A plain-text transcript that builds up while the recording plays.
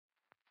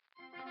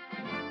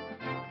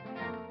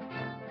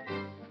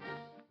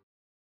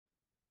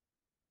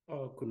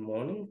Good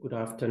morning, good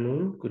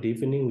afternoon, good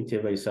evening,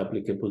 whichever is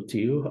applicable to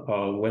you.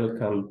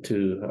 Welcome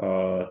to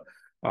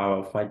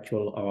our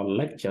virtual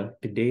lecture.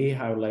 Today,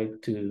 I would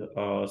like to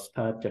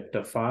start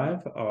chapter 5,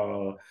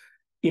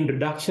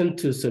 Introduction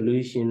to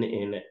Solution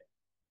in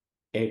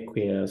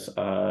Aqueous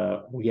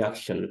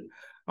Reaction.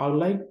 I would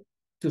like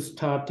to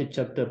start the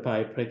chapter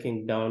by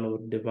breaking down or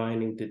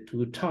defining the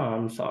two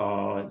terms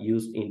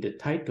used in the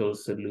title,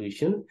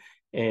 solution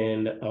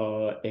and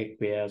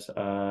aqueous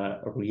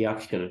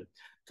reaction.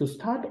 To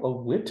start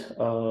off with,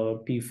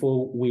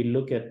 before we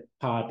look at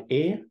part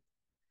A,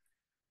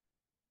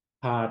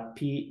 part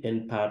B,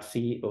 and part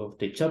C of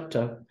the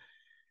chapter,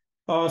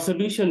 our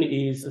solution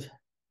is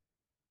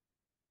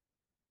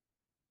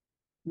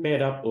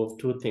made up of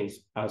two things,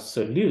 a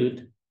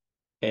solute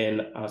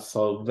and a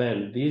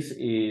solvent. This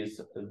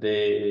is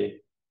the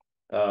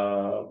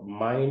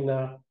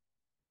minor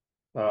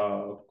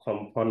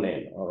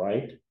component, all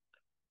right,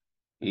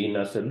 in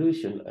a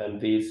solution, and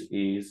this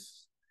is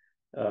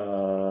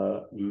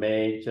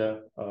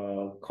major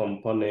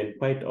component.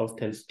 Quite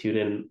often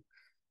students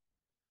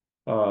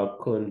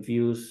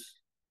confuse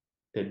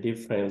the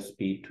difference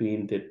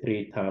between the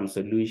three terms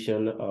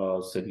solution,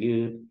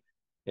 solute,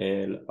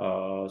 and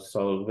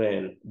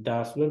solvent.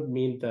 Does not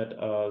mean that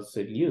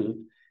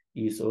solute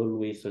is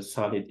always a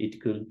solid. It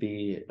could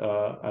be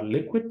a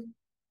liquid,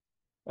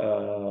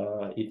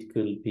 it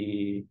could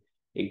be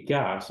a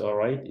gas, all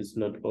right? It's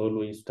not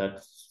always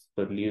that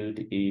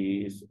solute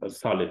is a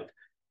solid.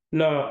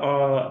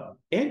 Now,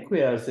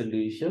 aqueous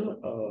solution,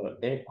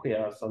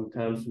 aqueous,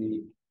 sometimes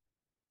we,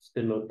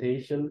 the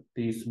notation,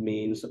 this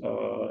means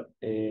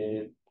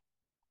aqueous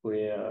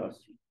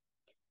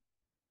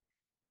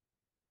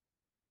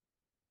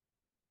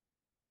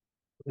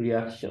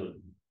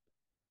reaction.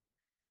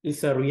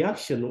 It's a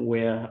reaction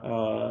where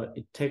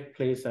it takes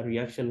place, a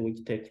reaction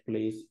which takes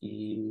place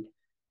in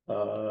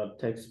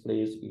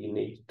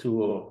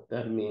H2O.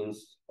 That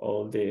means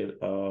all the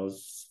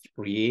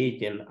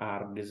reagents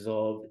are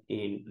dissolved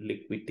in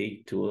liquid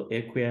H2O,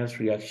 aqueous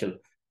reaction.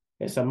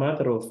 As a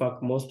matter of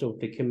fact, most of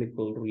the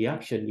chemical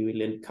reaction you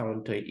will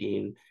encounter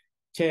in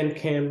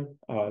chem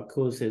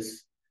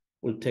courses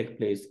will take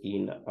place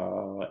in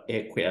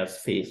aqueous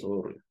phase,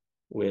 or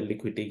where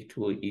liquid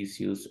H2O is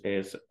used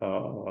as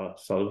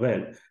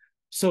solvent.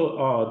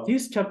 So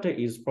this chapter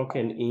is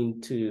broken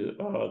into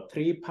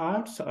three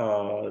parts.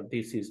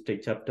 This is the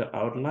chapter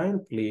outline.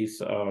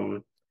 Please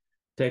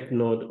take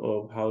note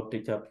of how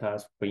the chapter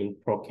has been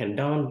broken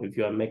down. If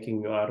you are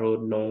making your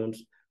own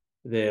notes,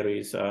 there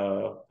is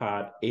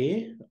part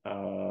A,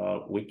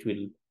 which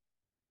will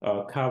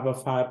cover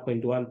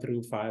 5.1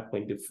 through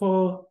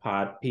 5.4,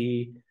 part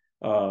B,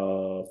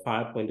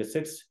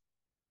 5.6,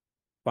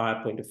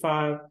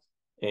 5.5,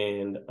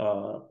 and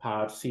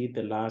part C,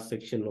 the last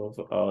section of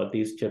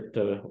this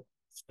chapter,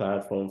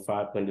 start from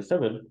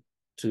 5.7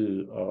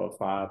 to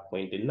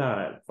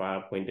 5.9,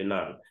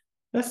 5.9.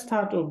 Let's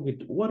start off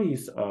with what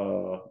is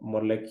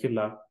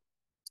molecular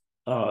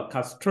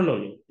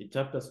gastronomy. The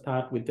chapter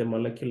starts with the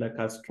molecular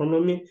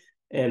gastronomy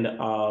and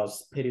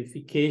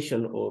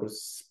spherification or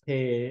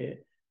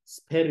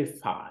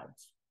spherified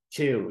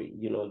theory.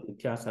 You know, it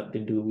just has to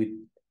do with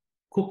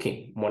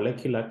cooking.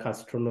 Molecular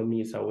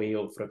gastronomy is a way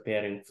of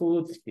preparing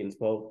foods, it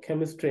involves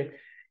chemistry.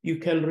 You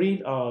can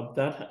read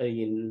that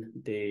in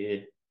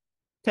the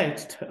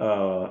text,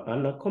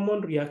 and a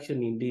common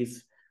reaction in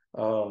this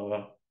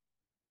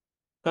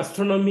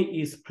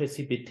gastronomy is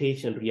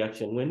precipitation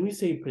reaction. When we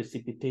say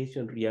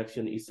precipitation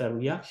reaction, it's a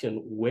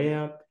reaction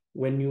where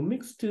when you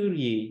mix two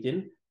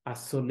reagents, a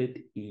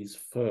solid is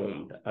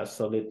formed. A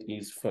solid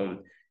is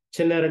formed.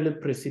 Generally,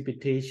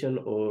 precipitation,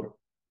 or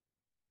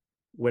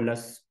when a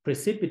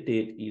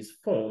precipitate is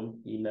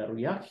formed in a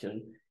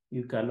reaction,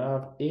 you can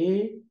have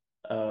A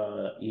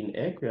in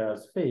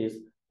aqueous phase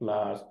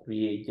plus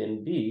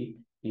reagent B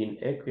in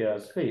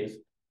aqueous phase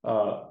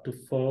to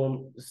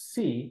form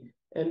C.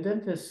 And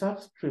then the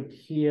subscript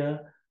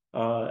here,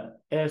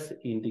 as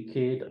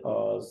indicate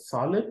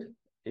solid.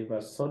 If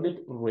a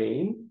solid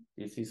rain,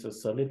 this is a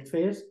solid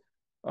phase,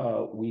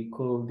 we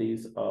call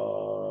this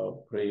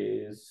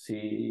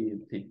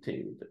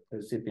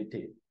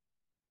precipitate.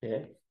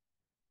 Okay?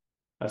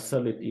 A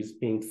solid is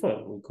being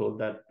formed. We call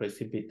that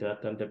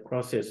precipitate, and the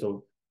process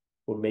of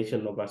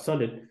formation of a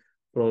solid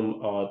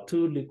from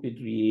two liquid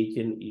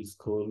reagent is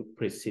called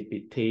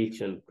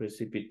precipitation.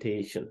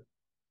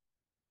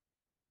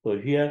 So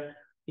here,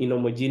 in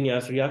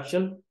homogeneous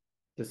reaction,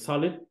 the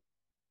solid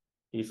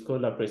is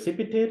called a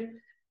precipitate.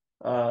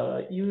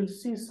 You will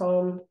see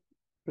some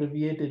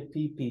abbreviated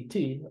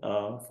PPT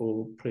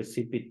for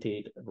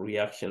precipitate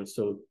reaction.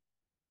 So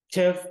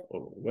chef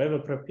or whoever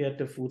prepared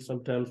the food,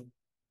 sometimes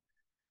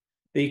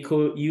they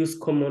use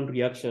common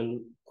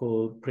reaction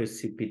called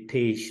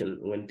precipitation.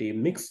 When they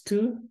mix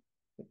two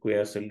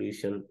aqueous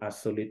solution, a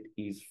solid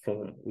is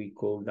formed. We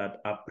call that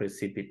a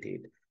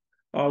precipitate.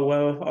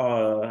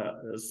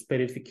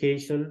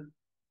 Spherification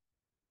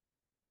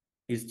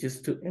is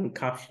just to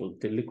encapsulate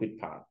the liquid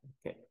part.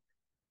 Okay.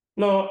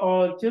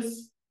 Now,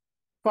 just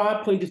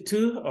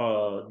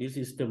 5.2, this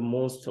is the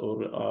most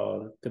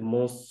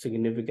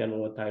significant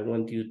what I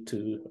want you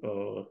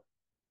to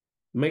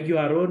make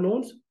your own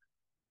notes.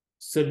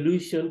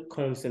 Solution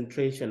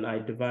concentration. I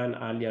defined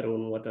earlier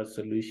on what a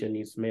solution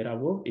is made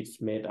up of. It's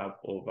made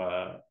up of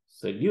a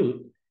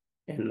solute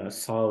and a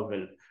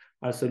solvent.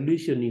 A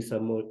solution is a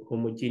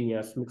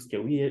homogeneous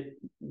mixture.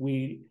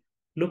 We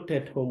looked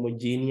at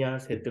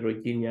homogeneous,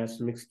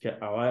 heterogeneous mixture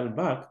a while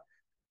back.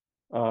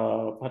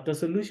 But the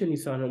solution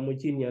is an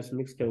homogeneous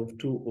mixture of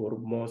two or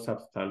more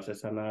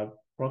substances, and I've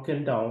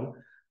broken down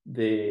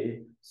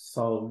the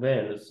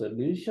solvent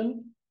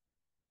solution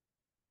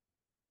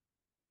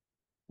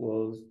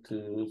equals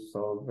to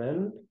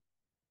solvent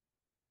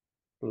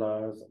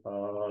plus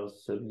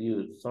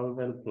solute,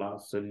 solvent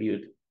plus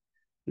solute.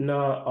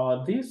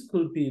 Now, this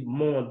could be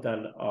more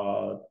than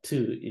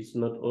two. It's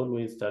not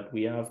always that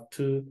we have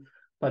two,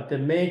 but the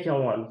major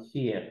one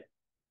here,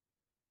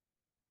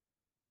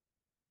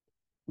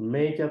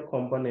 major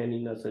component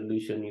in a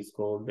solution is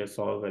called the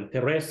solvent.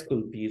 The rest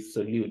could be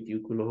solute.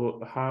 You could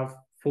have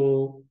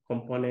four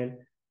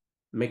components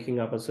making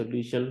up a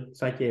solution,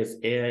 such as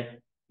air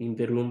in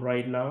the room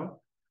right now.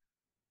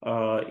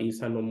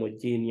 Is an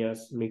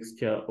homogeneous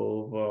mixture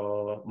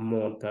of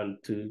more than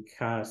two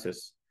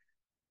gases.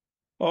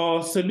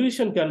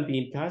 Solution can be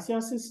in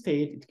gaseous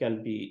state, it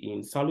can be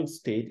in solid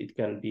state, it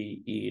can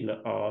be in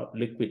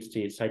liquid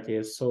state, such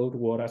as salt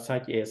water,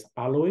 such as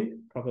alloy,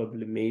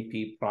 probably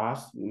maybe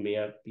brass, you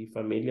may be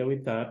familiar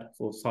with that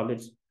for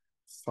solid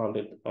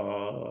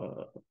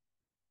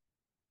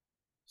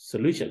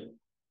solution.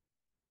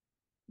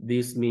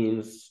 This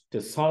means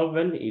the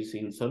solvent is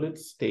in solid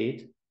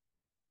state,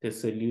 the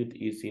solute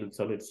is in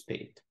solid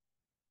state.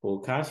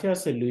 For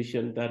gaseous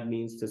solution, that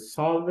means the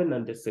solvent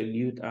and the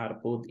solute are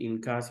both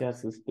in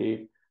gaseous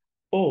state,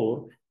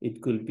 or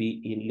it could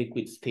be in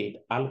liquid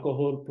state.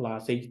 Alcohol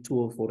plus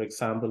H2O, for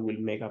example, will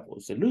make up a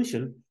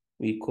solution.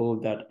 We call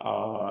that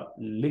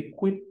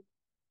liquid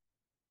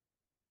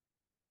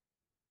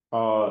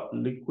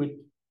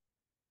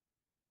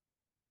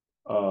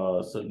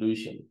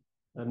solution.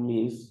 That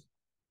means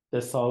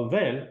the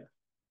solvent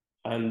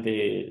and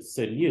the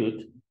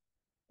solute,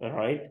 all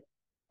right,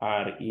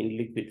 are in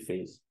liquid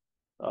phase.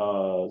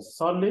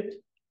 Solid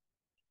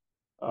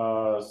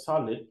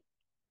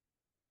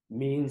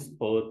means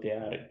both they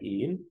are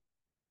in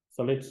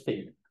solid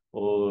state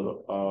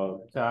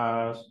or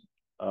gas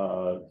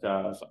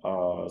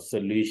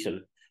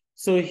solution.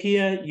 So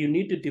here you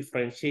need to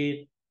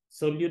differentiate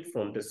solute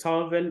from the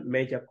solvent.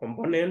 Major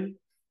component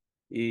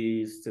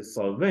is the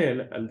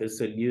solvent and the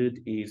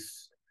solute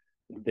is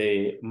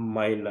the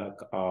minor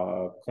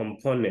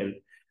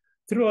component.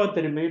 Throughout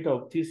the remainder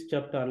of this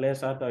chapter,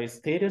 unless otherwise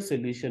stated,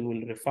 solution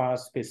will refer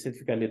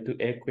specifically to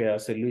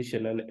aqueous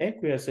solution. And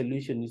aqueous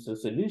solution is a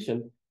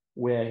solution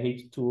where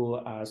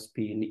H2O has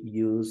been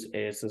used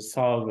as a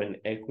solvent,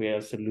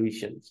 aqueous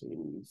solution. So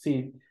you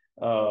see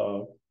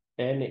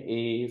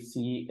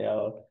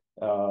NaCl,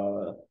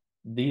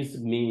 this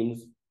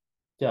means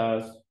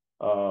just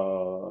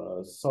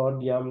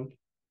sodium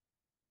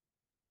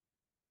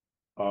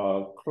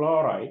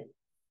chloride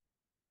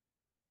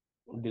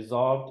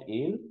dissolved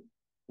in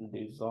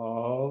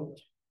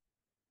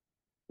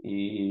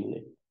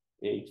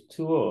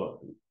H2O,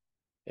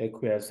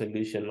 aqueous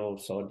solution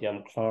of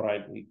sodium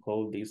chloride. We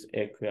call this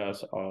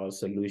aqueous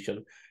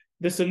solution.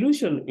 The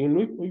solution in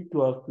which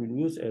to have been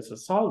used as a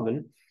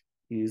solvent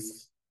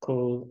is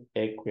called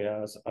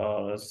aqueous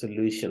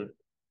solution.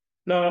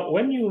 Now,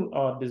 when you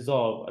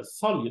dissolve a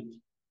solute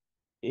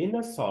in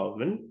a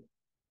solvent,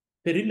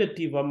 the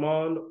relative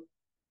amount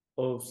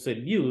of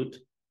solute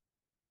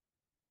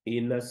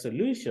in a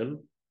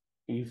solution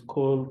is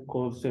called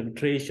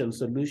concentration.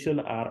 Solutions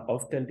are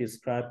often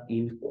described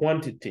in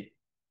quantity.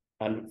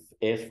 And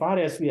as far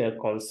as we are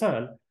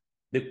concerned,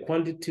 the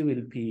quantity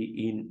will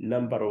be in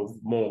number of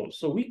moles.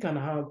 So we can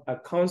have a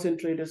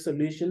concentrated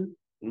solution,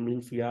 it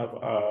means we have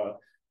a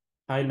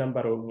high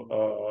number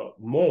of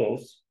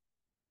moles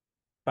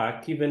per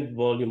given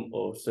volume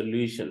of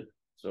solution.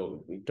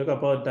 So we talk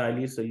about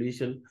dilute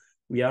solution,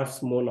 we have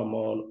small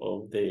amount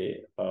of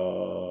the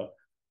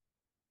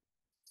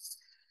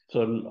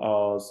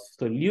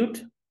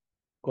solute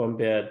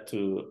compared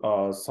to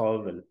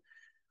solvent.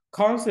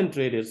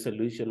 Concentrated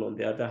solution, on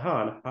the other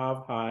hand, have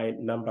high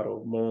number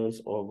of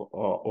moles of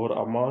or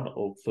amount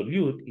of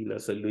solute in a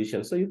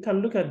solution. So you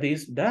can look at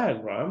this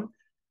diagram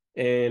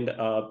and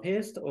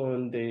based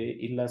on the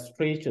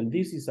illustration,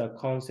 this is a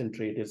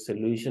concentrated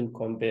solution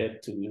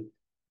compared to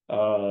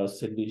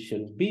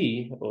solution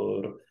B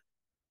or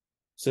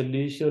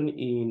solution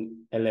in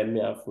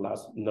LMF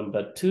plus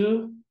number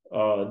 2.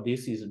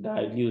 This is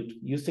dilute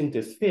using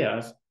the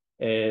spheres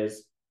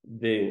as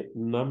the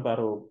number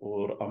of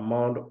or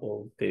amount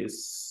of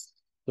this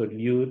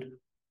solute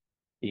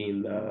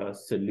in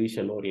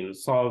solution or in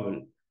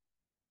solvent.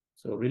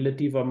 So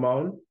relative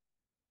amount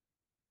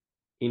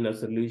in a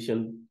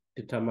solution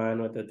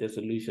determine whether the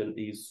solution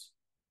is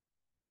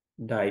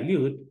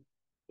dilute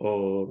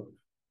or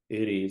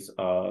it is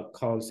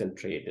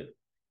concentrated.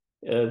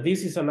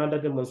 This is another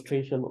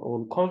demonstration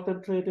on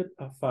concentrated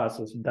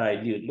versus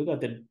dilute. Look at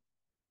the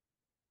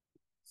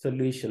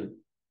solution,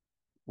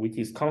 which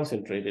is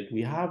concentrated.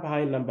 We have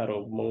high number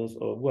of moles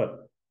of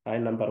what? High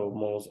number of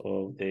moles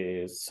of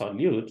the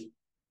solute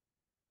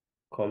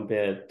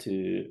compared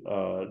to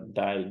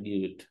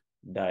dilute.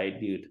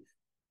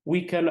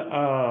 We can,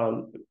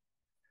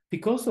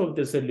 because of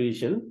the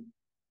solution,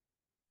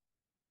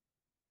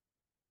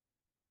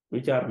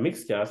 which are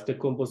mixtures, the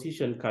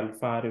composition can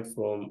vary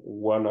from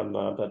one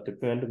another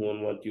depending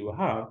on what you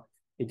have.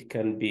 It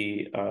can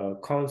be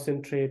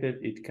concentrated,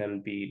 it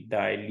can be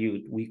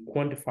dilute. We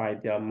quantify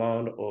the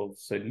amount of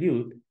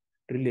solute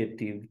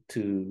relative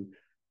to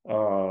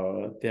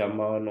the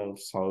amount of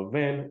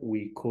solvent.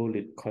 We call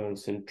it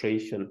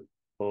concentration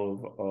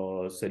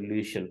of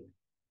solution,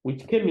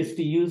 which chemists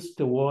use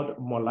the word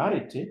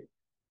molarity.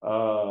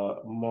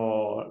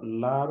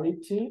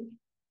 Molarity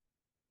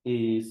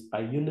is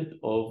a unit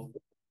of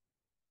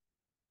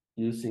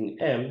using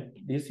M.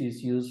 This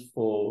is used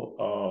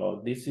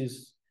for, this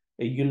is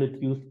a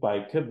unit used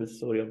by chemists.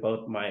 Sorry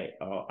about my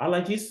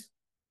allergies.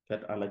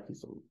 Got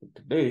allergies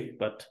today,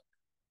 but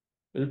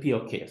it'll be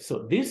okay.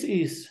 So this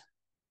is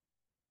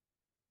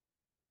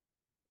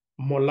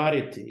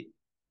molarity.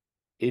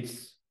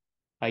 It's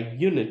a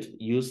unit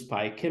used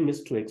by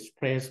chemists to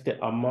express the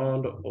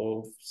amount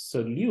of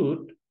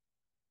solute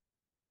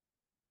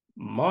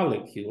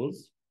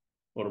molecules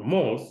or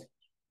moles,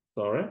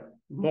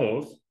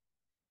 moles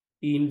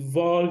in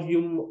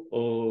volume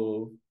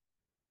of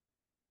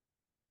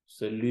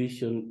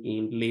solution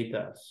in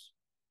liters.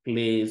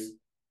 Please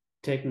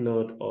take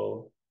note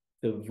of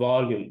the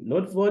volume,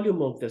 not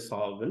volume of the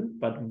solvent,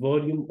 but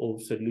volume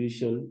of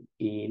solution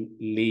in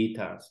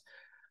liters.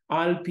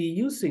 I'll be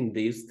using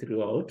this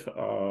throughout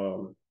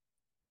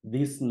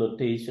this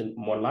notation.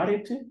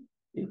 Molarity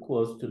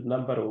equals to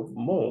number of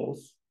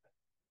moles,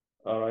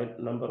 all right,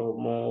 number of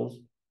moles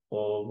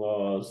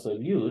of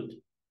solute,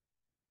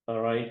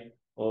 all right,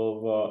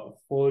 of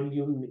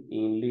volume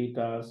in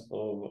liters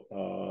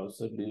of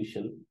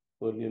solution,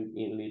 volume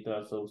in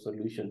liters of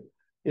solution.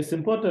 It's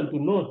important to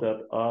note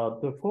that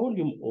the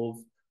volume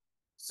of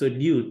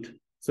solution,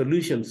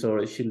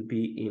 should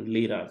be in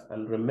liters.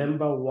 And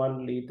remember,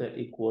 1 liter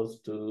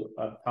equals to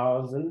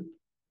 1,000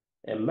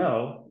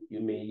 ml. You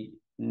may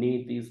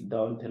need this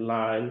down the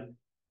line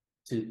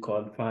to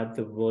convert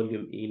the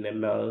volume in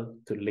ml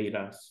to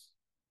liters.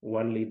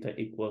 1 liter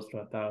equals to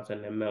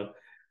 1,000 ml.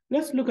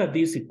 Let's look at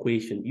this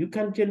equation. You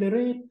can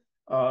generate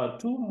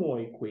two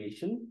more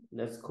equations.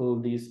 Let's call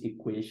this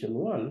equation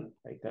 1.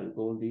 I can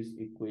call this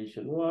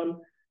equation 1.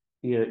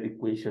 Here,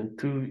 equation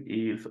 2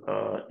 is,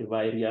 if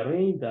I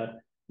rearrange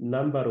that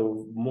number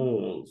of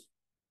moles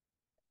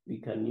we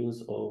can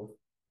use of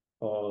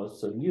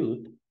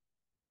solute,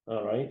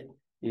 all right,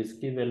 is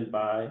given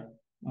by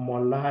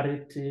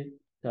molarity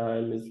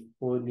times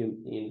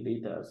volume in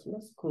liters.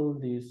 Let's call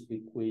this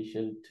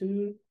equation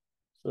 2,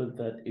 so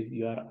that if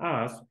you are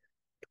asked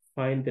to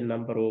find the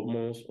number of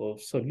moles of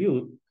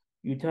solute,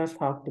 you just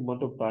have to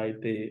multiply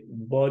the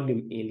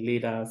volume in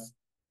liters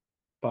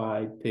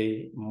by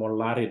the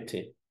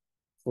molarity.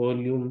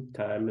 Volume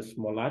times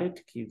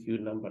molarity gives you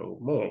number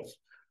of moles.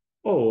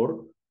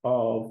 Or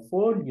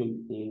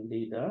volume in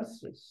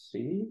liters, let's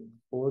see,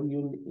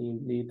 volume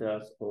in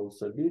liters of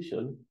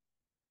solution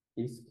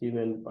is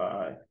given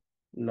by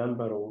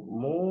number of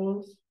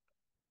moles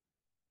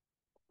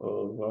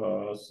of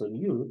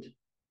solute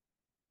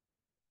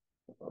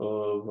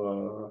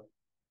of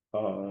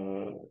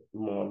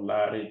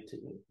molarity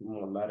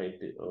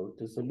of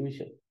the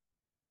solution.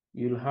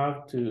 You'll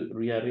have to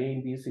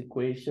rearrange this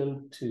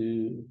equation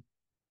to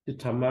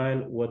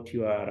determine what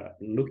you are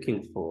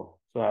looking for.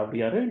 So I've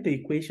rearranged the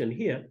equation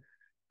here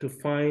to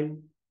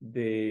find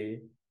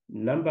the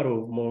number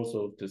of moles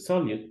of the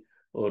solute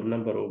or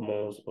number of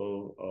moles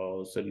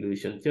of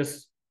solution.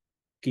 Just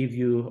give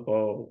you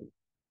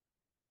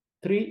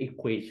 3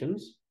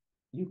 equations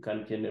you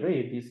can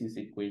generate. This is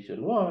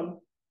equation 1,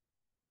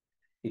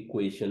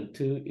 equation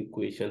 2,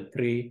 equation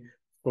 3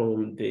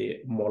 from the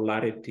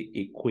molarity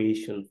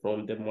equation.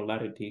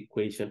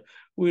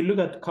 We look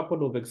at a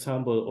couple of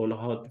examples on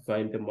how to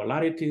find the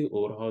molarity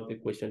or how the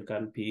question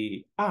can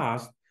be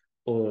asked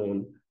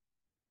on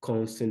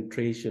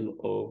concentration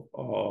of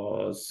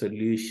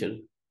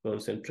solution,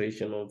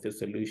 concentration of the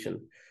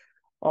solution.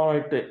 All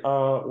right,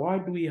 why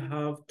do we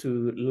have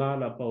to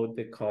learn about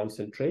the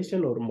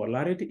concentration or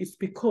molarity? It's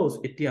because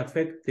it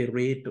affects the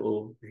rate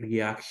of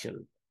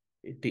reaction.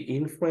 It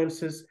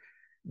influences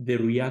the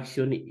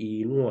reaction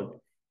in what?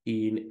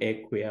 In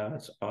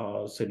aqueous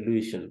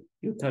solution.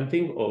 You can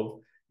think of,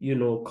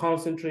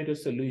 concentrated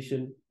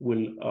solution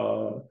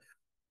will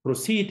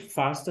proceed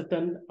faster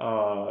than,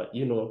 a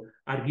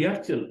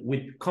reaction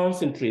with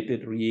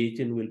concentrated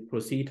reagent will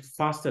proceed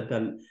faster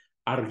than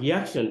a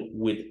reaction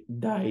with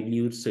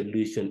dilute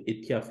solution.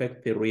 It can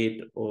affect the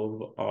rate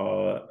of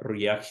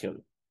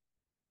reaction.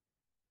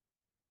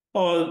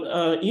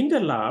 In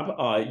the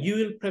lab, you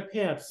will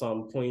prepare at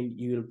some point,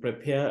 you will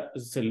prepare a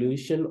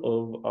solution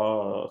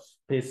of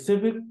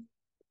specific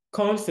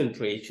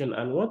concentration.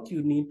 And what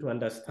you need to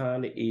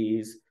understand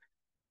is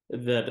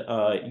that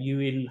you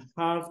will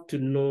have to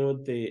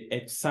know the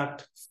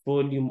exact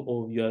volume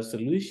of your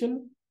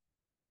solution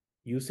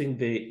using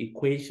the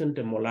equation,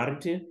 the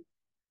molarity.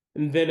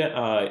 And then,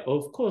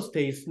 of course,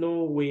 there is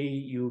no way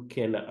you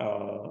can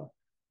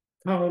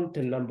count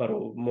the number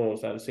of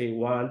moles and say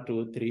 1,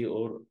 2, 3,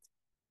 or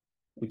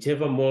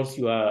whichever moles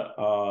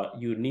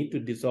you need to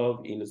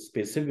dissolve in a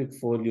specific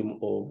volume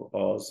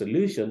of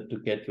solution to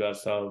get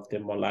yourself the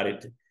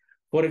molarity.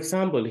 For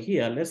example,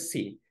 here, let's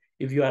see.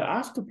 If you are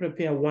asked to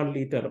prepare 1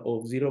 liter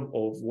of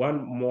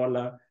 1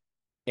 molar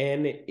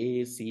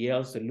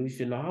NaCl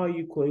solution, how are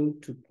you going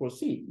to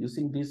proceed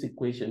using this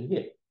equation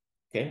here?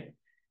 Okay,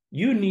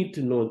 you need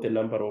to know the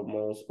number of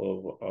moles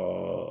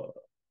of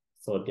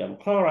sodium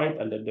chloride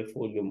and then the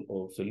volume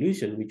of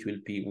solution, which will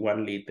be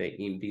 1 liter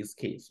in this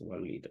case,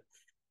 1 liter.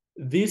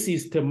 This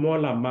is the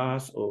molar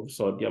mass of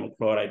sodium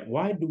chloride.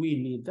 Why do we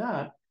need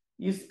that?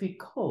 It's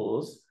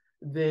because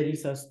there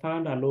is a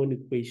standalone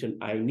equation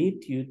I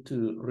need you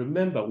to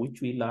remember,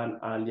 which we learned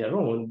earlier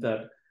on,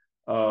 that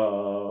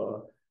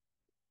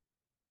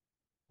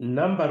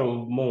number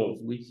of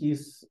moles, which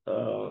is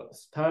a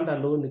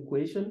standalone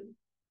equation.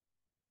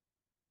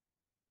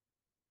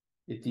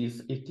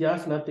 It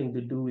has nothing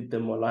to do with the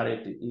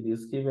molarity. It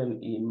is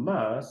given in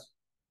mass,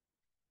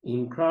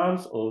 in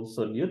grams of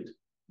solute.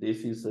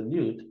 This is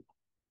solute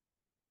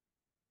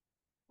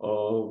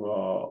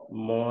of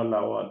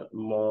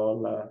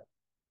molar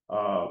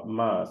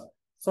mass.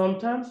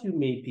 Sometimes you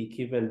may be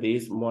given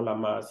this molar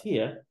mass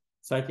here,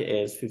 such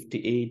as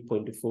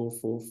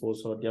 58.444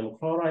 sodium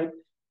chloride.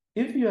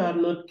 If you are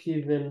not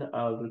given,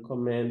 I'll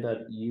recommend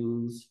that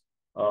use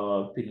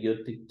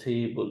periodic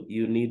table.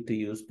 You need to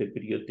use the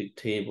periodic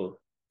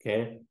table,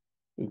 okay?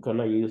 You're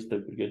gonna use the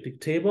periodic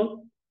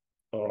table,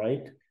 all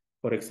right?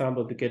 For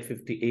example, to get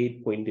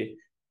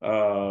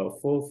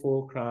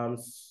 58.44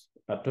 grams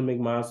atomic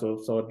mass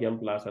of sodium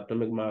plus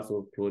atomic mass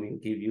of chlorine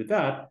give you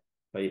that,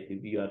 but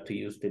if you are to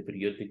use the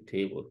periodic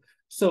table.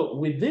 So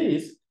with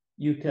this,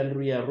 you can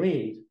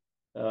rearrange,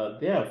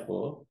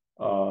 therefore,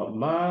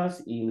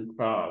 mass in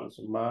grams.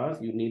 Mass,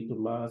 you need to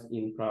mass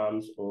in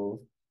grams of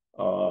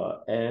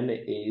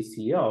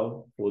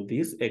NaCl for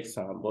this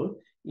example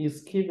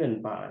is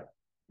given by,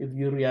 if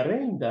you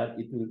rearrange that,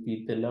 it will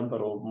be the number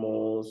of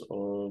moles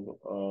of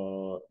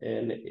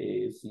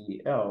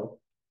NaCl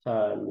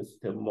times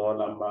the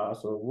molar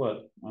mass of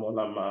what?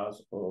 Molar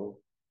mass of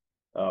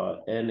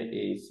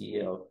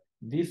NaCl.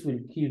 This will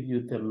give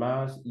you the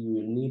mass you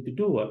will need to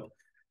do what?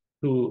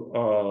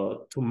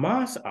 To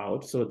mass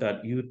out so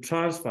that you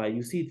transfer.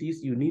 You see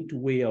this, you need to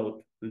weigh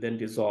out and then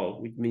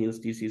dissolve, which means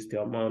this is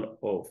the amount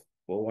of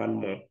for 1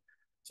 mole.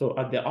 So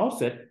at the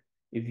outset,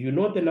 if you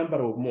know the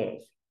number of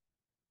moles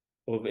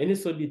of any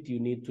solid you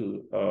need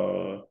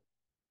to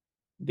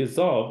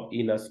dissolve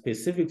in a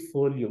specific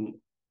volume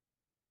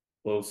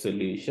of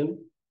solution,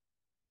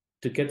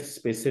 to get a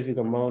specific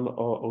amount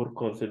or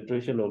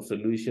concentration of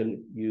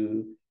solution,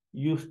 you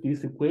use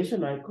this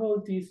equation. I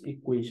call this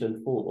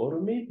equation 4,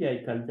 or maybe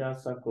I can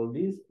just circle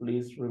this.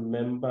 Please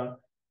remember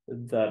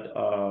that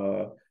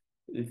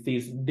it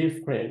is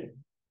different.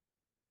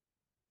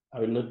 I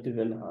will not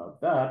even have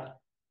that.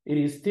 It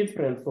is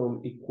different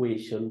from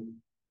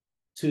equation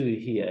 2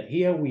 here.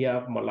 Here we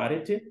have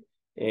molarity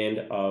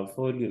and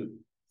volume.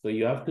 So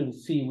you have to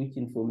see which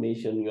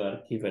information you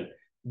are given.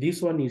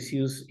 This one is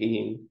used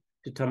in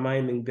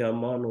determining the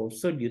amount of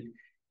solute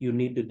you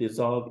need to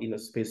dissolve in a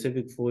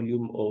specific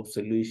volume of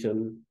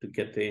solution to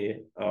get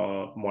the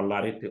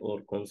molarity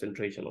or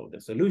concentration of the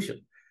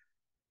solution.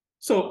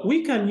 So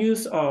we can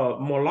use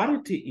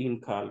molarity in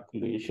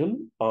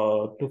calculation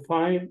to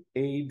find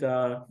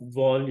either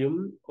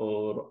volume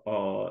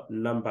or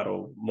number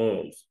of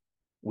moles.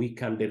 We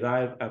can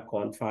derive a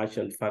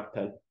conversion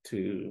factor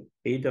to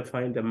either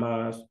find the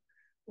mass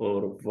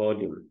or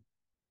volume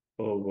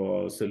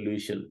of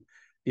solution.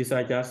 These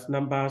are just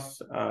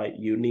numbers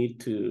you need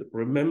to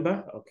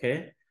remember,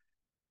 okay?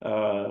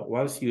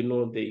 Once you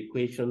know the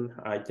equation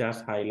I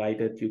just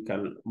highlighted, you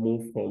can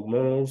move from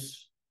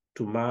moles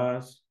to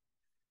mass,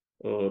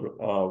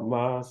 or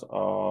mass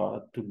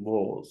to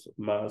moles,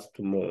 mass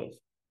to moles.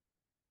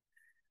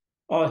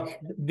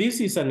 This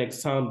is an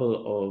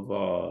example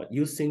of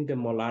using the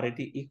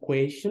molarity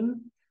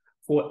equation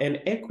for an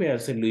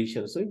aqueous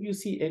solution. So if you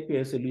see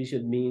aqueous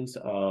solution means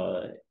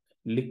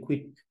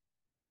liquid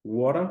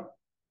water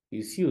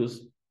is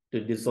used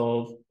to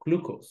dissolve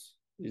glucose.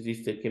 This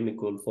is the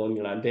chemical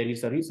formula. And there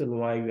is a reason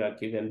why we are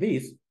given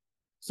this,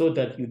 so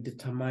that you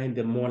determine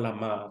the molar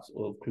mass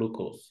of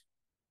glucose.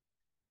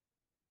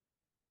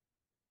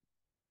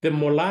 The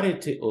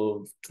molarity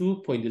of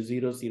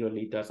 2.00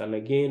 liters, and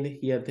again,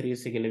 here 3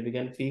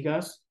 significant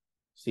figures.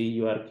 See,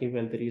 you are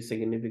given 3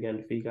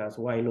 significant figures.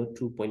 Why not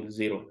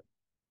 2.0?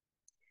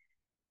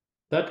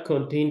 That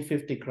contains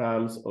 50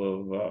 grams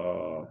of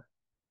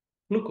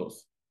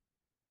glucose.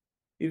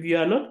 If you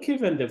are not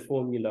given the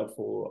formula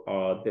for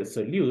the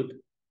solute,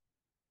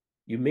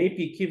 you may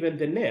be given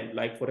the name.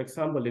 Like, for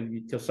example, if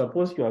you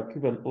suppose you are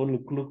given only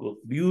glucose,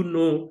 do you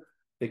know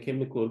the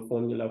chemical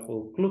formula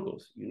for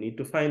glucose. You need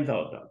to find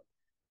out that.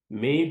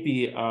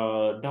 Maybe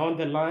down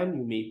the line,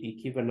 you may be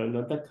given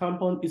another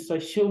compound. It's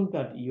assumed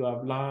that you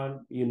have learned,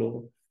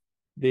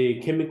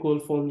 the chemical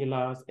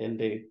formulas and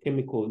the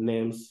chemical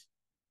names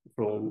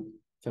from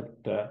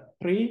chapter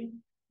 3,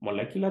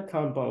 molecular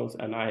compounds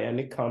and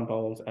ionic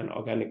compounds and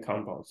organic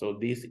compounds. So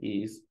this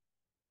is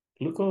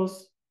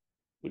glucose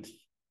with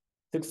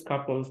 6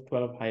 carbons,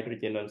 12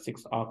 hydrogen, and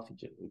 6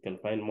 oxygen. We can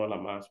find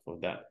molar mass for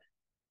that.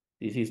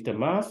 This is the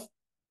mass.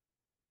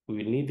 We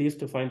will need this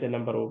to find the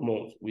number of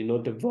moles. We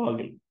know the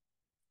volume.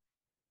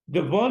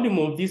 The volume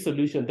of this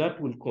solution that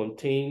will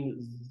contain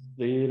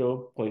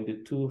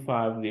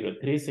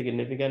 0.2503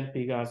 significant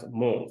figures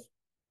moles.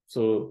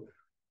 So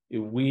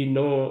if we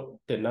know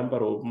the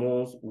number of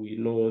moles, we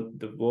know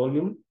the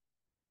volume,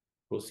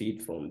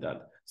 proceed from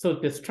that. So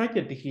the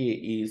strategy here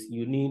is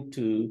you need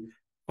to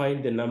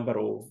find the number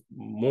of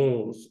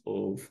moles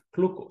of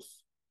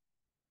glucose.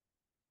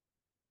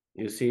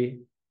 You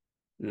see,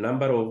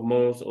 number of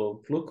moles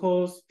of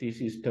glucose,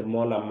 this is the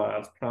molar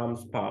mass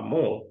grams per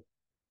mole.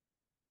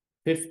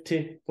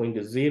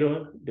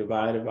 50.0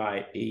 divided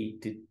by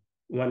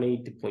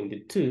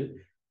 180.2,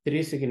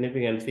 3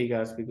 significant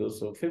figures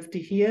because of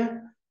 50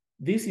 here.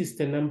 This is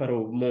the number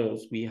of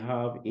moles we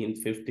have in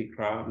 50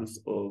 grams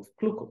of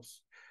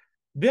glucose.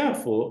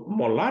 Therefore,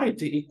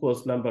 molarity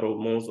equals number of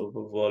moles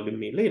over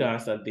volume in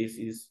liters, and this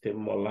is the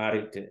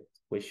molarity,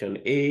 question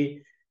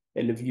A.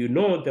 And if you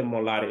know the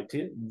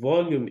molarity,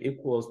 volume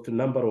equals to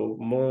number of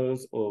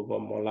moles over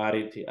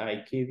molarity.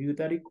 I gave you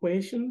that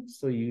equation,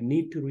 so you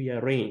need to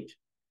rearrange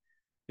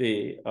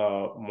the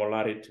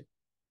molarity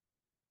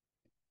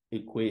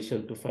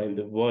equation to find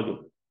the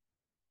volume.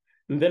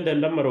 And then the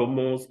number of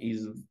moles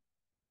is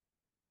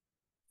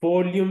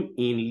volume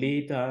in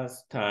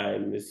liters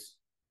times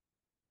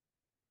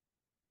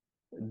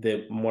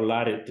the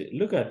molarity.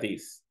 Look at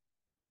this.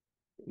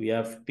 We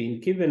have been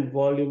given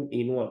volume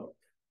in what?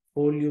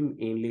 Volume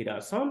in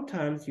liters.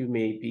 Sometimes you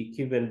may be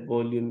given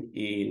volume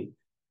in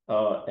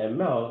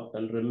ml,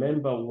 and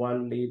remember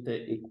 1 liter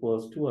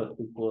equals to what?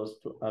 Equals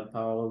to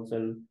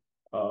 1,000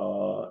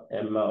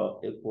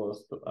 ml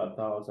equals to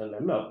 1,000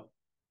 ml.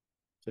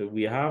 So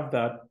we have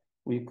that.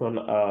 We can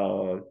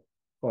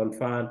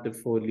convert the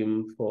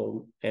volume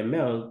from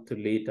ml to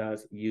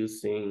liters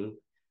using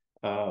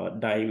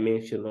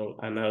dimensional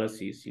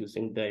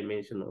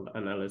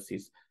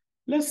analysis.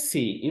 Let's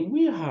see if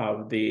we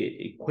have the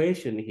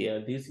equation here.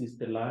 This is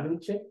the learning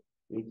check.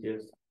 We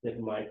just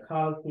get my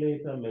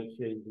calculator, make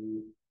sure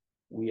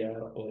we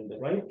are on the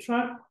right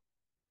track.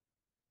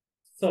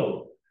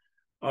 So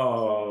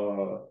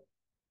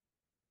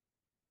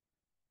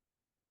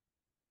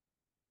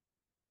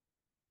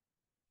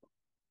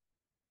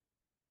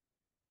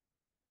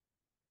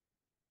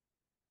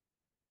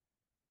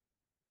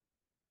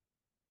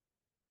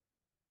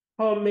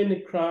how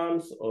many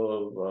grams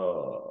of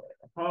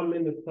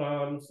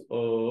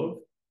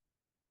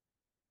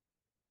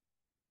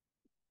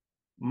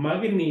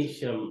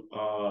magnesium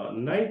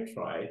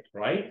nitride,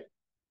 right?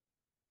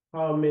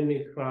 How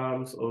many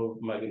grams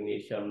of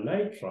magnesium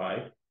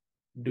nitride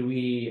do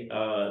we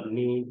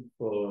need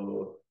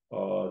for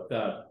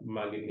that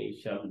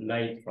magnesium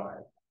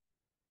nitride?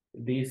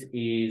 This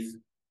is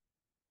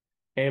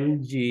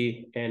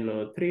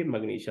MgNO3,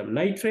 magnesium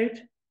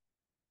nitrate,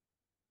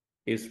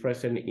 is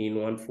present in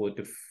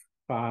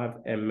 145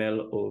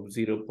 ml of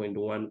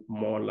 0.1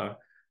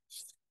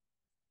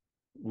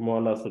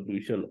 molar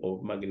solution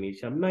of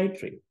magnesium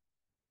nitrate.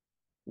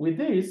 With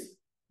this,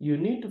 you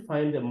need to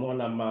find the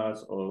molar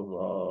mass of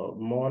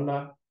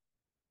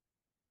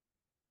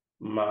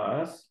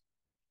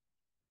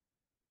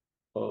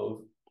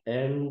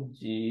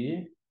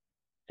MgNO3.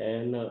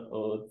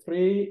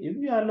 If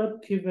you are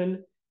not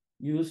given,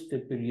 use the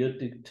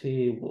periodic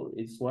table.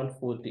 It's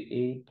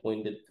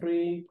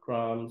 148.3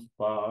 grams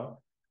per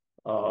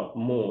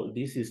mole.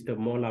 This is the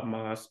molar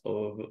mass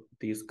of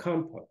this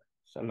compound.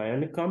 It's an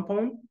ionic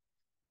compound.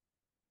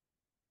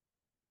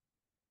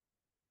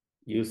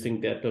 Using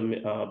the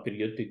atomic,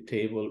 periodic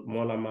table,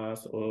 molar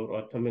mass or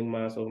atomic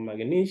mass of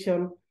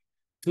magnesium,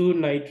 2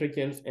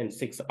 nitrogens and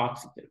 6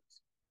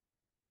 oxygens.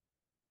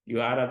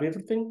 You add up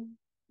everything,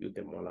 use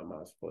the molar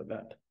mass for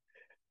that.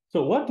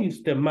 So what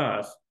is the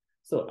mass?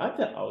 So at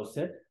the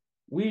outset,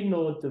 we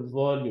know the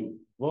volume.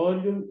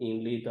 Volume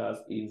in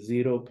liters is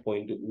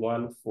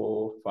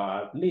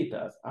 0.145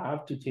 liters. I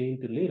have to change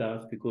to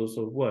liters because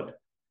of what?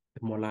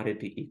 The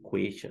molarity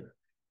equation.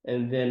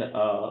 And then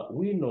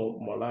we know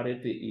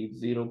molarity is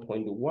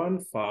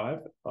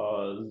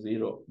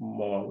 0.150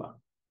 molar.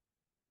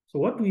 So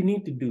what we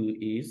need to do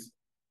is,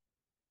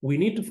 we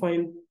need to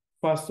find,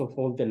 first of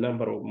all, the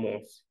number of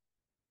moles,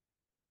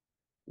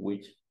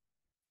 which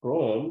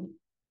from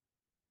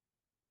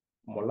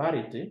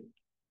molarity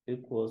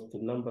equals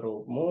to number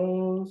of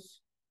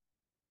moles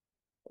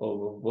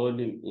over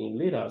volume in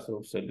liters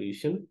of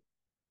solution.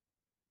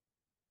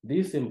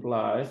 This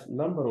implies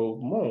number of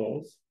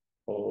moles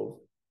of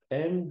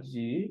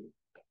MgNO3,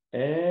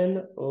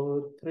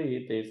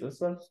 there's a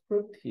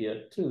subscript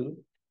here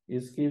too,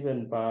 is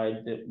given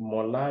by the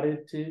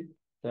molarity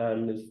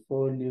times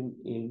volume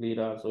in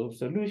liters of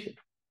solution,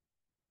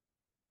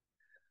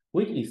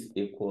 which is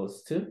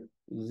equals to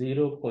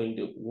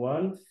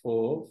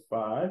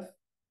 0.145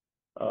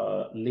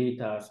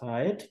 liters. I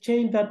had to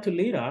change that to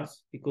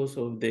liters because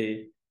of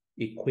the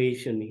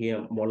equation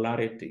here,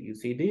 molarity. You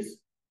see this?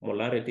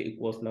 Molarity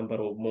equals number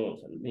of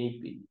moles, and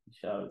maybe we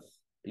shall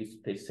be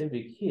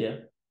specific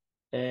here.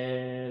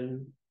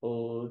 And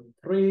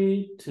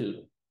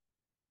 0.32.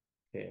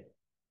 Okay,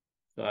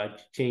 so I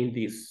change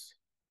this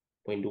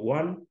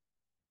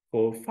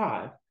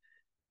 0.145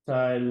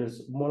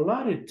 times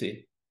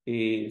molarity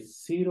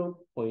is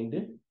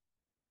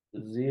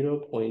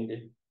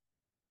 0.150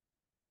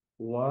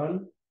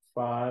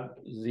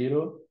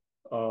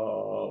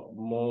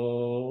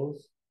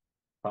 moles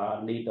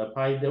per liter.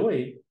 By the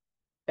way,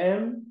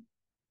 M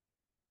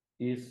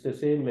is the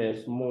same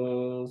as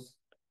moles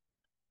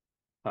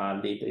per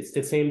liter. It's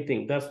the same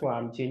thing. That's why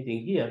I'm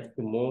changing here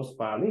to moles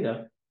per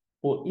liter.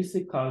 For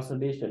easy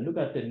cancellation, look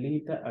at the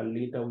liter and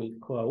liter will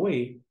go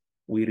away.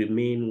 We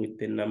remain with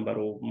the number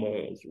of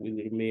moles. We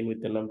remain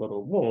with the number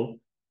of moles.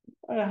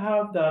 I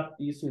have that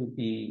this will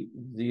be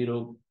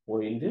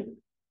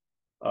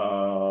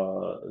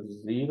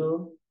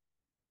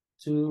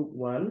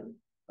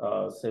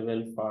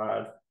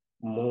 0.02175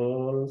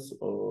 moles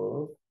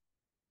of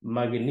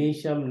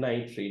magnesium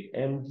nitrate,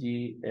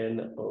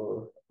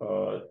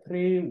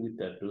 MgNO3 with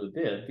the 2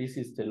 there. This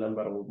is the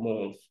number of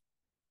moles.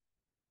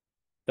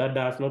 That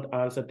does not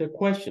answer the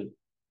question.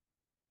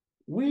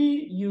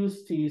 We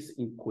use this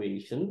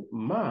equation,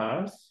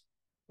 mass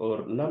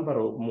or number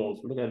of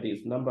moles. Look at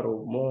this, number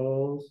of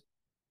moles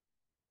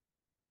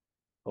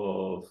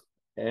of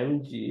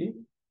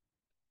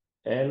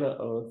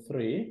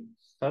MgNO3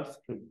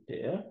 subscript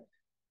there,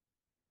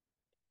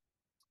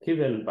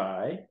 given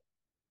by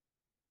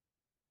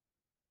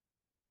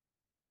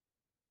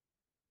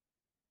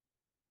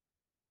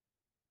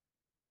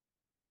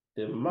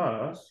the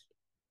mass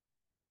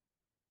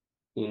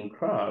in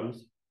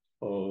grams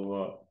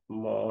of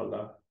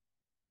molar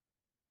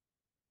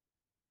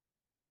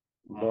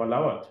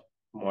what?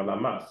 Molar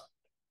mass.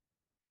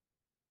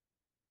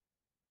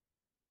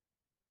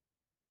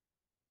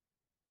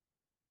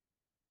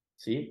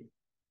 See,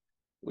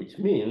 which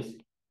means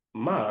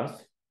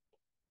mass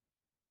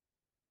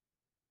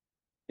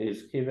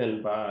is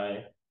given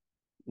by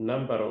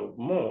number of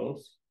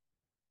moles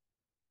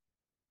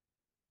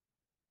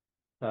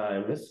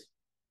times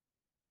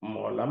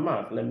molar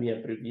mass. Let me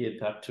abbreviate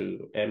that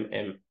to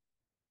mm.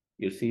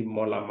 You see,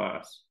 molar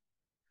mass.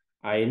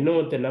 I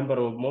know the number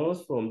of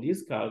moles from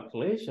this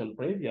calculation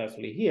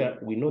previously here.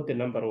 We know the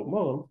number of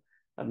moles,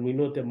 and we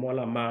know the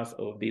molar mass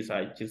of this.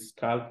 I just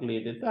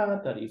calculated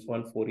that. That is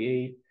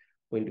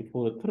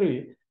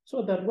 148.43.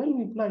 So that when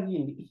we plug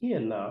in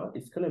here now,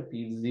 it's going to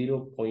be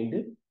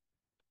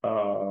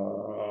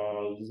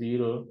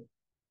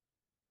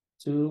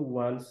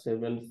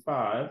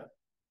 0.02175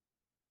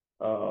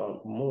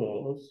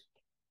 moles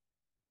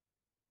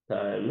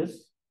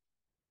times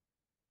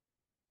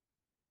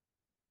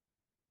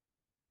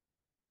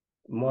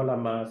molar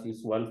mass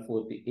is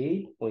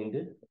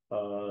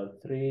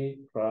 148.3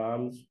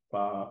 grams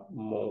per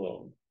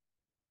mole.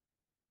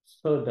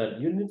 So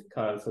that unit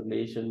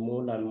cancellation,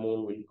 mole and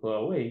mole will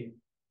go away,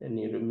 and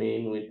you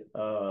remain with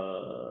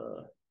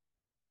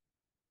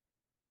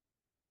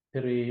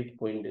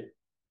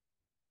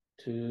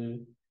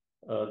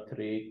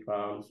 3.23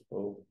 grams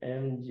of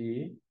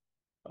Mg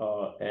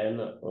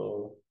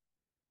NO3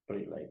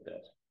 like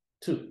that.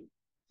 2,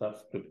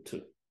 subscript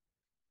 2.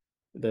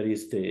 That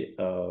is the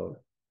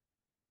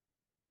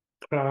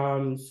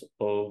grams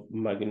of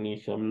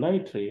magnesium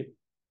nitrate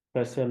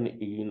present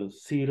in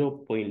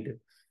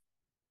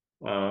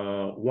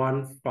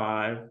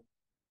 0.15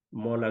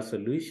 molar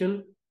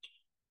solution,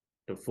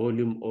 the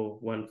volume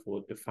of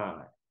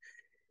 145.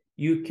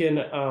 You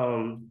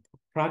can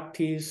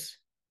practice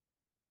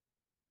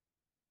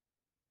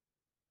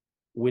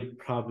with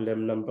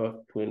problem number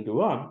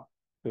 21,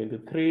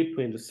 23,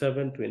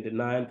 27,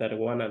 29,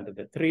 31, and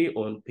 33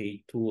 on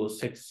page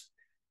 206.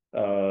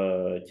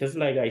 Just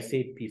like I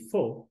said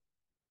before,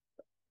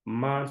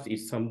 math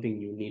is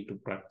something you need to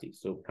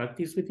practice. So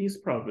practice with this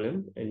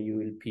problem and you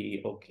will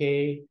be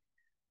okay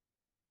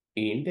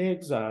in the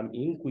exam,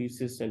 in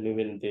quizzes, and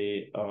even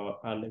the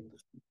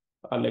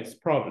Alex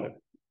problem.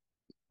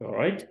 All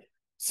right.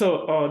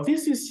 So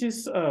this is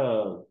just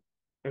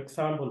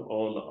example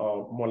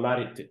on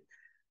molarity.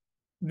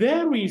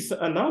 There is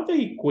another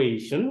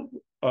equation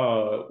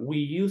we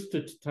use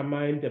to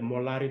determine the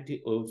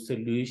molarity of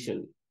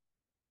solution.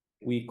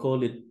 We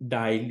call it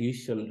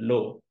dilution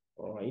law.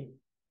 All right.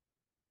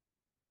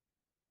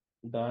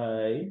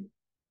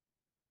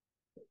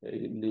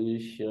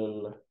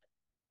 Dilution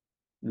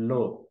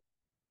law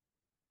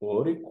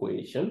or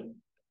equation,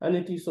 and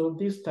it is of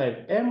this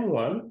type: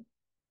 M1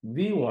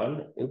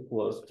 V1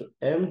 equals to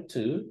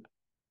M2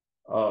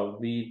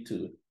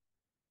 V2.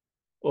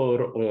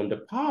 Or on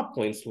the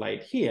PowerPoint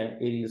slide here,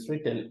 it is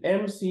written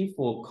MC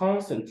for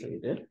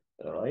concentrated.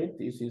 All right,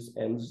 this is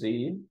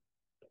MZ,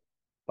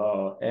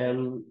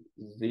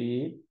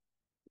 MZ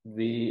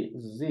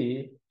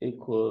Vz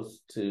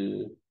equals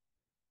to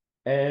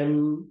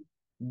M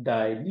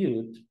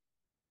dilute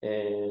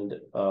and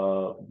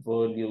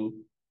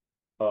volume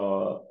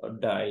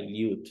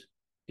dilute.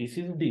 This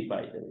is D,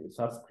 by the way,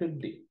 subscript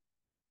D.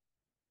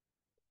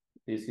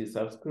 This is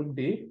subscript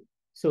D.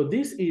 So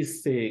this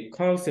is a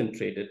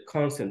concentrated,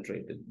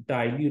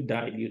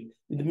 dilute.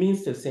 It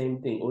means the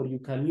same thing, or you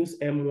can use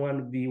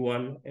M1,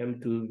 V1,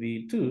 M2,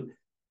 V2,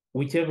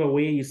 whichever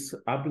way is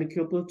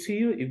applicable to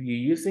you. If you're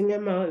using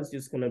ml, it's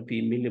just going to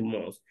be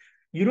millimoles.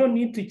 You don't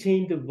need to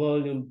change the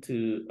volume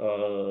to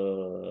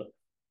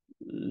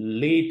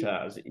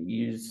liters.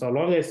 So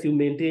long as you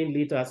maintain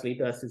liters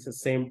is the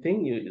same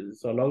thing.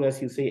 So long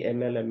as you say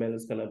ml,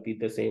 is going to be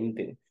the same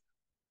thing.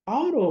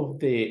 Out of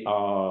the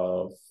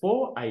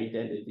four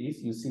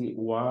identities, you see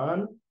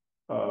 1,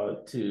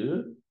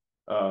 2,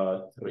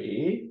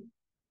 3,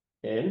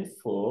 and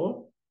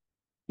 4.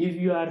 If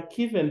you are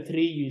given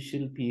 3, you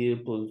should be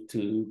able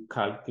to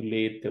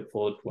calculate the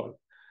fourth one.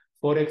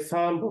 For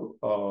example,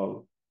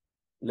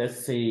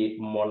 let's say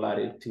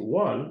molarity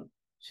 1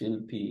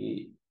 should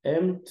be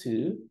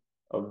M2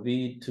 of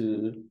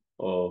V2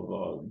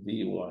 of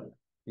V1.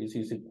 This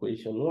is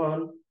equation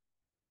 1.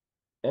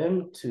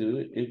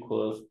 M2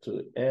 equals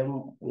to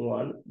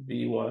M1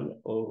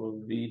 V1 over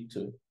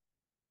V2.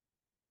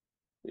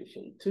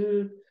 Equation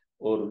 2,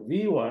 or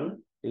V1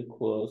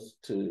 equals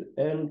to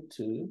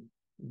M2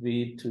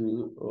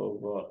 V2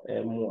 over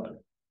M1.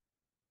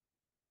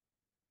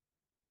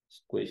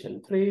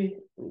 Equation 3,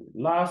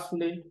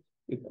 lastly,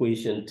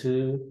 equation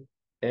 2,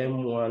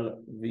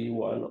 M1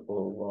 V1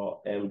 over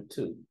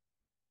M2.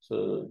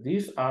 So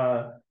these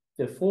are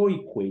the four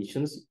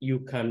equations you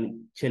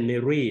can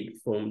generate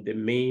from the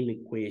main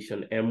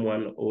equation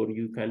M1, or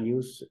you can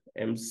use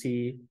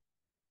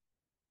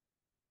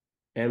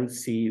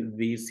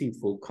MCVC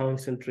for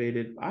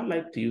concentrated. I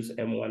like to use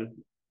M1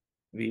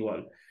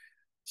 V1.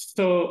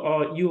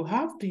 So you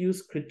have to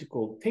use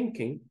critical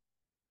thinking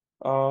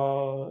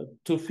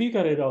to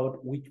figure it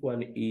out which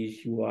one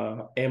is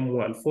your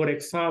M1. For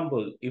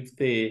example, if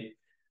the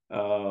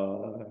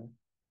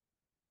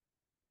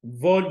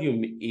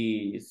volume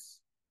is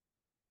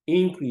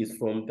increased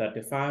from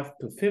 35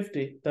 to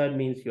 50, that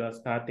means you are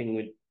starting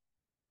with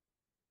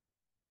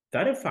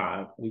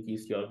 35, which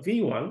is your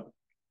V1,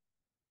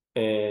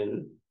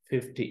 and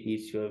 50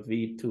 is your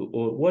V2.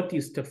 Or what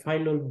is the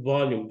final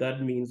volume?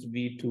 That means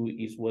V2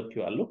 is what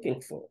you are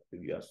looking for.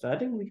 If you are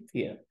starting with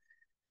here,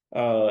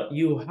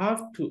 you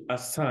have to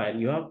assign,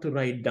 you have to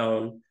write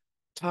down,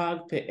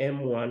 tag the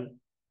M1,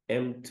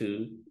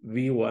 M2,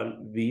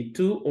 V1,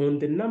 V2 on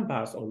the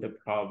numbers on the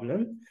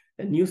problem,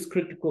 and use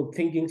critical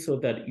thinking so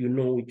that you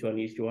know which one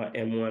is your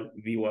M1,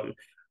 V1.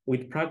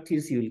 With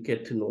practice, you'll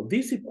get to know.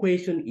 This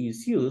equation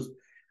is used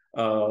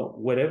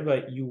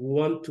wherever you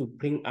want to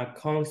bring a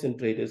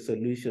concentrated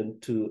solution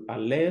to a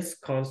less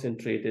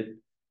concentrated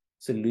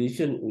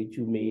solution, which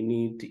you may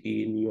need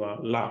in your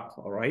lab,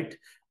 all right?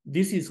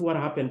 This is what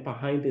happened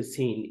behind the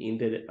scene in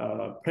the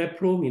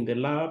prep room, in the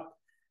lab.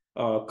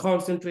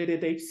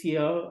 Concentrated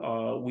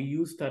HCl, we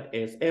use that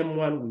as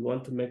M1. We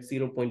want to make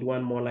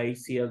 0.1 molar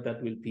HCl,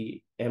 that will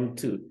be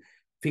M2.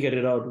 Figure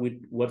it out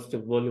with what's the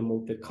volume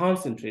of the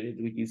concentrated,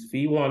 which is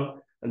V1,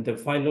 and the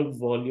final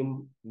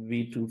volume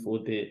V2 for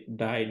the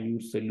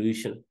dilute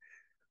solution.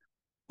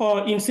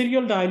 In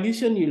serial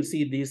dilution, you'll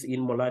see this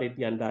in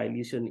molarity and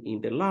dilution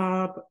in the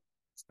lab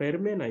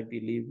experiment. I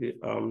believe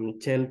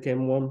Chen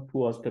came on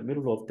towards the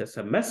middle of the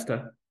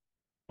semester,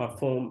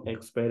 perform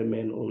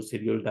experiment on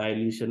serial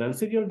dilution. And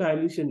serial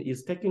dilution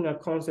is taking a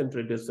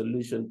concentrated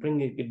solution,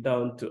 bringing it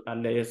down to a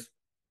less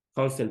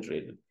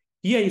concentrated.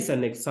 Here is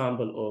an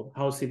example of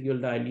how serial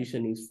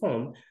dilution is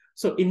formed.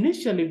 So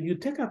initially, you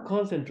take a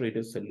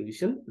concentrated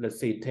solution, let's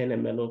say 10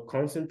 ml of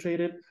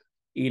concentrated,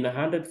 in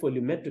 100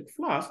 volumetric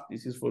flask.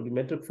 This is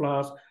volumetric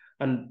flask,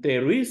 and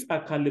there is a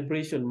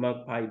calibration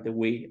mark, by the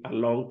way,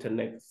 along the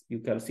next. You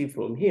can see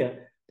from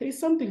here, there is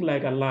something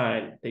like a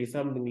line. There is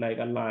something like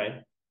a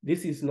line.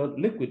 This is not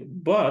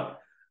liquid, but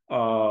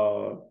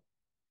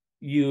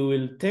you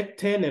will take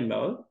 10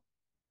 ml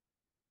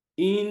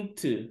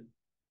into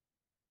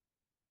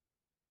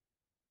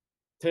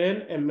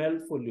 10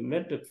 ml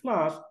volumetric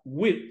flask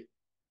with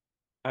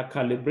a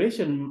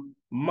calibration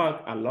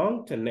mark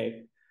along the neck,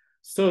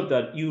 so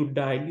that you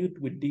dilute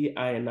with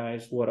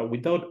deionized water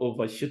without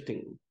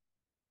overshooting.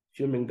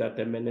 Assuming that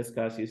the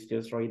meniscus is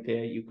just right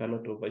there, you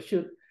cannot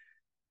overshoot.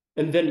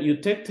 And then you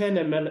take 10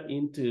 ml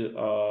into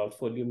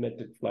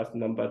volumetric flask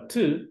number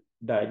 2,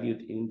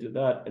 dilute into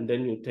that, and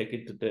then you take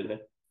it to the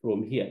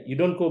from here. You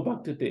don't go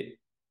back to the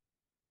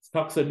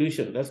stock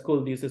solution. Let's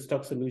call this a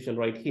stock solution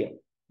right here.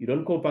 You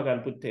don't go back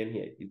and put 10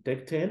 here. You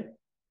take 10,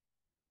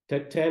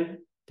 take 10,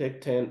 take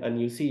 10,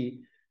 and you see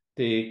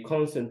the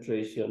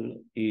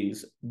concentration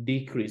is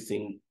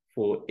decreasing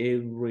for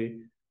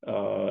every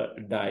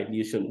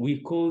dilution.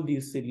 We call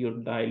this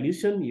serial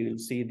dilution. You will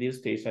see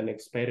this, there's an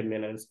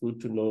experiment, and it's good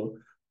to know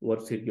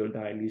what serial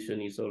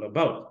dilution is all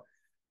about.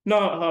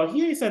 Now,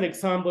 here is an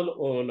example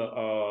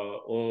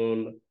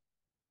on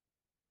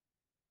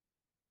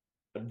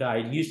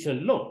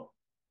dilution law.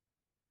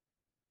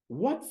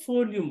 what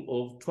volume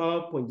of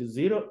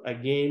 12.0,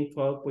 again,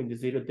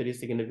 12.03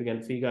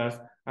 significant figures,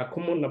 a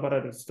common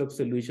laboratory stock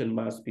solution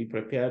must be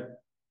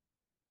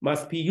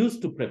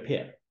used to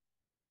prepare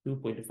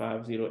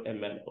 2.50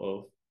 ml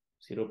of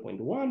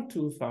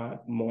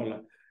 0.125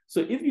 molar.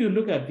 So if you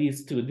look at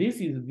these two,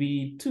 this is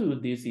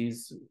V2, this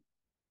is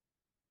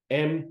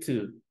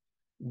M2,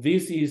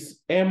 this is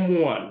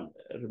M1.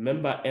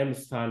 Remember, M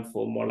stands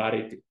for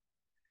molarity.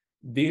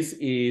 This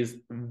is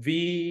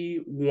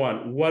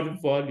V1. What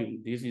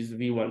volume? This is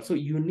V1. So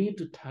you need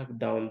to tag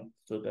down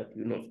so that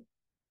you know.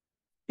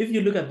 If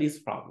you look at this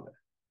problem,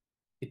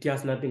 it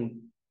has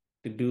nothing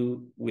to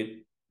do with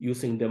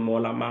using the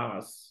molar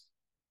mass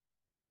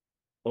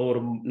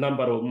or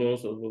number of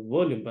moles of the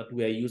volume, but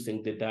we are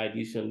using the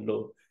dilution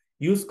law.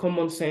 Use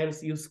common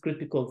sense, use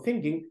critical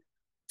thinking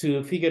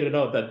to figure it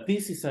out that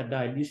this is a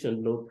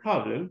dilution law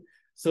problem,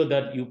 so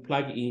that you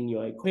plug in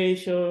your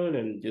equation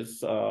and just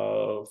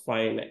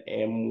find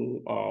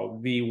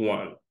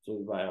V1. So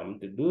if I am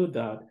to do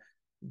that,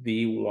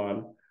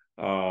 V1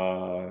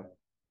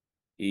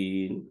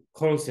 in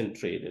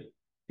concentrated,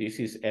 this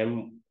is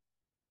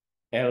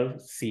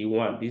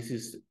MLC1, this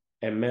is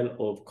ml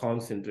of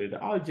concentrated.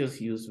 I'll just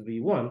use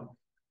V1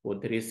 for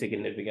 3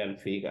 significant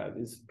figures.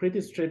 It's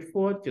pretty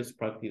straightforward, just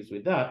practice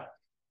with that,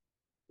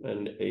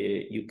 and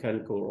you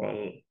can't go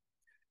wrong.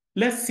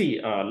 Let's see,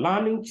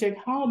 learning check,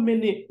 how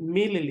many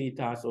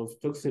milliliters of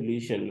stock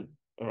solution,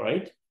 all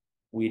right?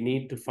 We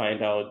need to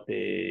find out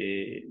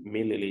the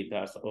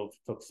milliliters of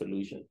stock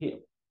solution here.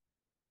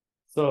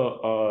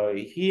 So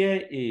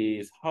here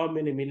is how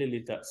many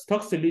milliliters.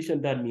 Stock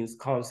solution, that means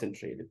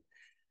concentrated.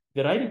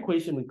 The right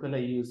equation we're gonna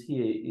use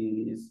here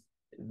is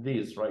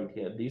this right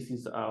here. This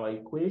is our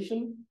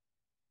equation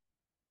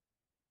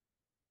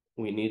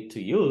we need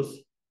to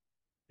use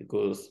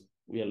because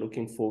we are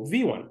looking for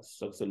V1.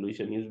 Stock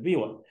solution is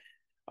V1.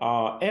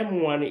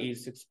 M1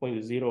 is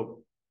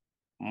 6.0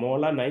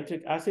 molar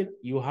nitric acid.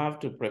 You have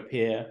to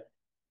prepare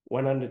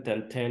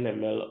 110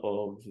 ml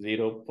of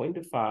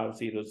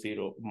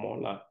 0.500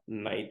 molar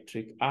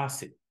nitric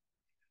acid.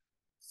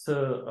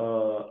 So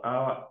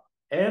our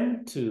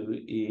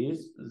M2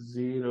 is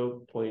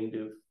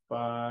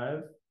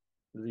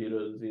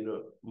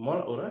 0.500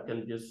 molar, or I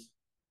can just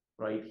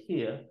write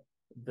here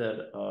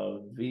that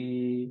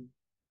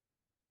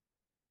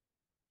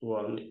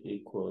V1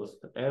 equals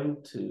to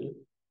M2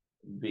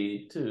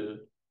 V2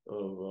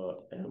 over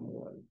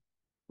M1,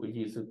 which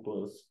is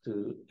equals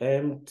to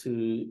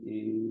M2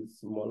 is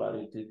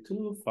molarity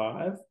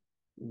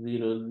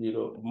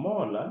 2500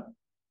 molar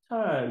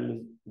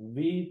times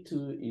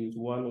V2 is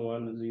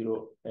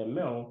 110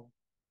 ml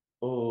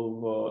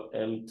over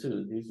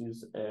M2. This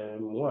is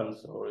M1,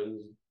 so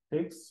it's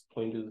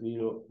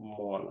 6.0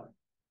 molar.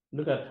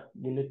 Look at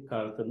unit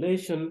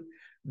calculation.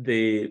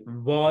 The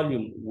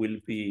volume will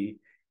be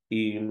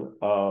in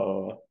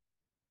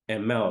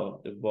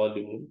ml. The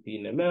volume will be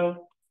in ml.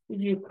 If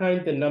you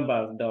count the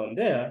numbers down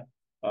there,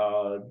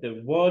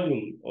 the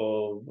volume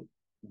of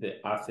the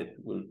acid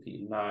will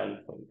be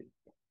 9.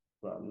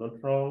 I'm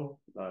not wrong,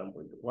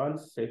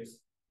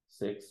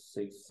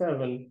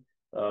 9.16667.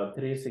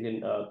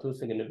 2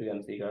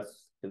 significant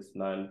figures is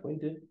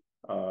 9.2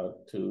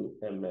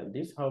 ml.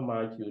 This is how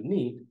much you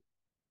need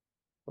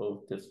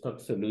of the stock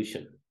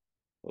solution.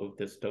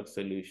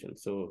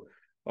 So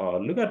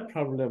look at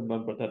problem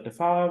number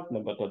 35,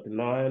 number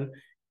 39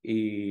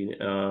 in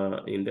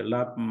the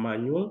lab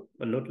manual,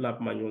 not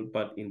lab manual,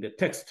 but in the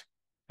text,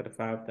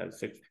 35,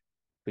 36,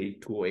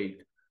 page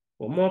 208.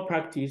 For more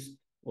practice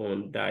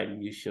on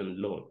dilution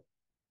law.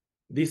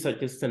 These are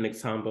just an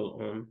example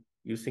on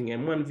using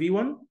M1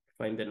 V1,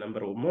 find the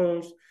number of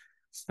moles,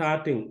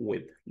 starting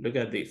with, look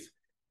at this,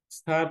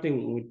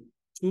 starting with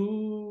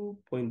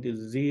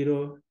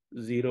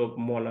 2.00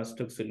 molar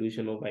stock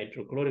solution of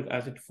hydrochloric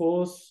acid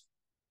for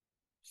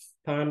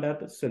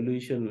standard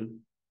solution,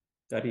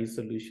 that is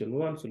solution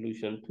 1,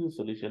 solution 2,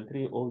 solution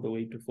 3, all the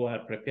way to 4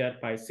 are prepared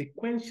by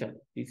sequential.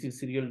 This is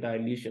serial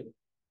dilution.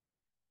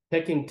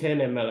 Taking 10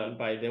 ml, and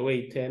by the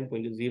way,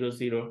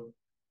 10.00,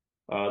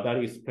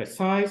 that is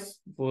precise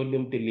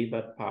volume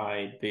delivered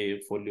by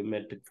the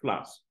volumetric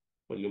flask.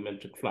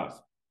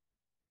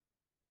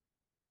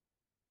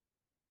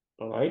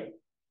 All right.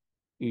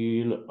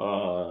 In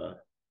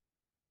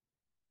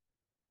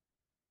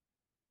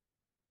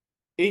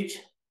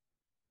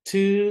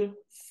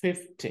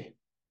H250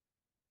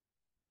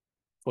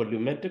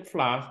 volumetric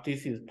flask,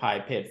 this is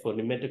pipette,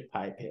 volumetric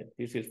pipette.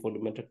 This is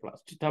volumetric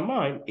flask.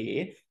 Determine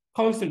A,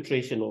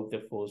 concentration of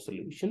the full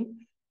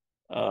solution,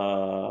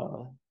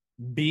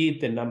 B,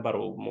 the number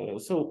of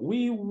moles. So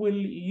we will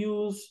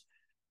use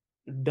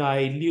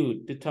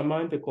dilute,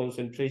 determine the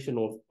concentration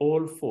of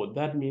all 4.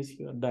 That means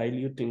you are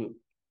diluting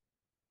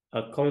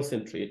a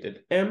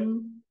concentrated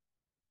M2.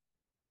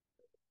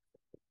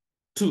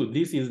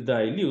 This is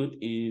dilute,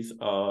 is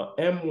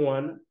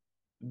M1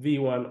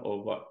 V1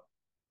 over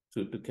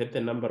 2. To get the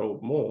number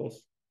of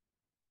moles,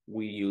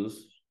 we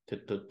use the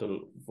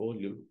total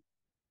volume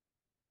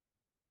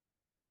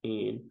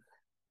in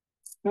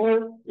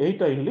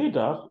either in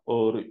liters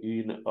or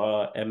in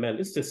ml.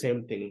 It's the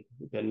same thing.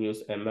 You can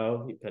use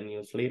ml, you can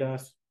use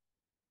liters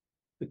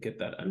to get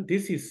that. And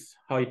this is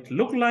how it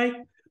look like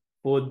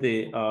for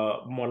the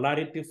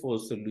molarity for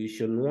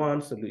solution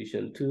 1,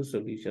 solution 2,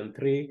 solution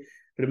 3.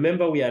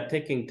 Remember, we are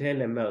taking 10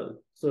 ml,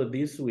 so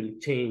this will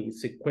change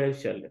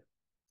sequentially.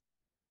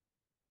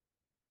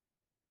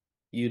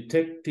 You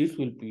take, this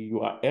will be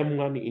your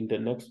M1 in the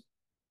next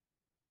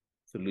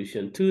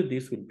solution 2,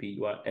 this will be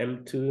your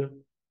M2,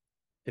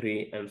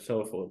 3, and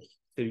so forth.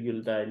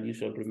 Serial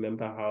dilution,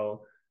 remember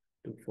how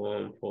to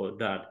form for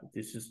that.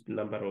 This is the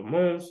number of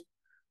moles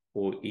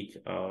for each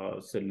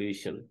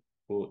solution,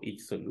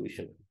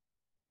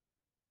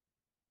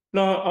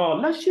 Now,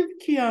 let's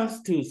shift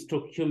gears to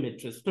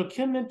stoichiometry.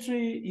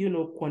 Stoichiometry,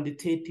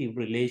 quantitative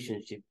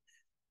relationship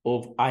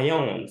of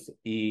ions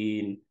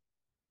in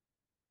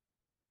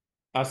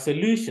a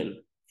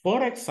solution.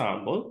 For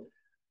example,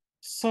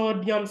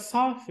 sodium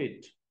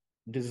sulfate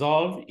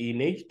dissolved in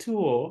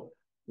H2O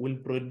will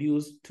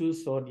produce 2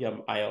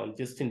 sodium ions.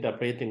 Just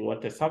interpreting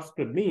what the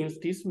subscript means,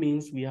 this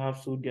means we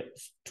have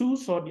 2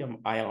 sodium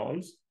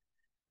ions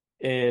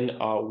and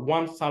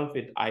 1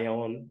 sulfate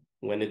ion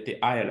when it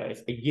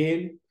ionized.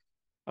 Again,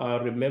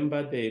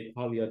 remember the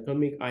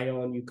polyatomic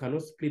ion, you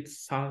cannot split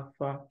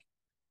sulfur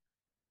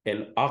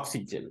and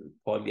oxygen.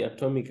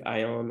 Polyatomic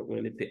ion,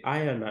 when it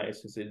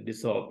ionizes, it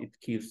dissolves, it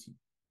gives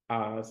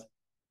us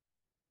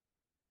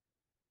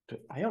two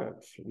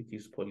ions, which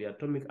is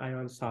polyatomic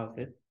ion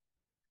sulfate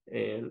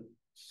and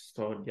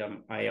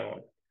sodium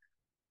ion.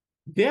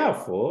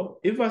 Therefore,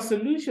 if a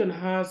solution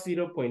has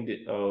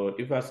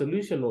if a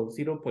solution of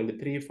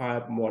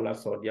 0.35 molar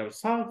sodium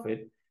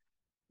sulfate,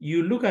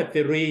 you look at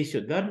the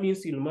ratio. That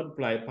means you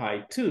multiply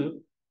by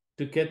 2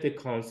 to get the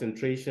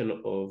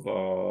concentration of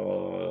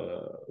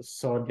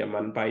sodium.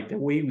 And by the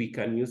way, we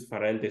can use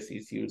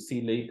parentheses. You'll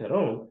see later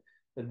on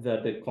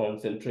that the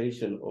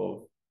concentration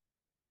of,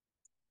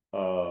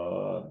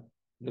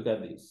 look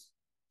at this,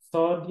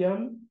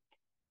 sodium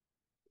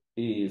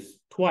is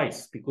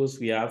twice because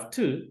we have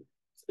 2.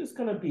 So it's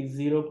going to be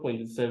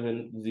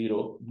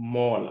 0.70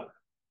 molar,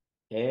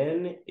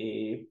 Na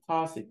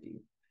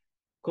positive.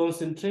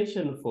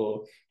 Concentration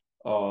for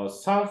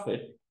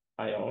sulfate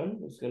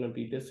ion is going to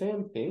be the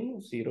same thing,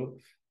 0.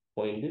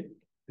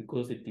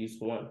 Because it is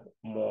 1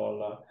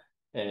 molar,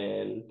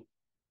 and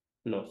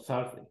no,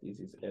 sulfate, this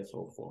is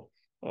SO4,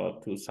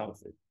 2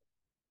 sulfate.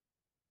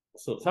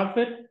 So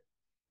sulfate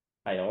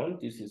ion,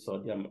 this is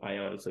sodium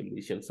ion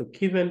solution. So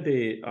given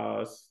the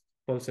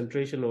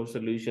concentration of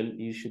solution,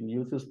 you should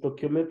use the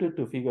stoichiometry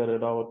to figure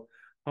it out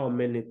how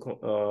many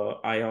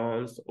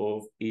ions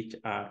of each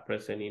are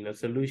present in a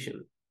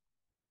solution.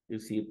 You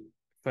see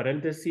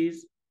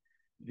parentheses,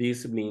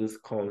 this means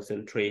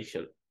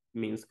concentration,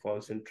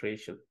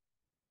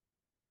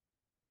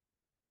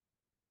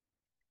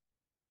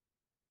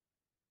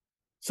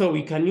 So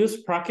we can use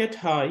bracket.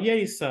 Here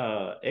is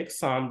an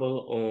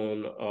example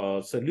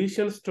on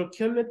solution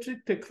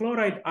stoichiometry. The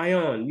chloride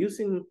ion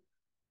using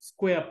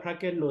square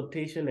bracket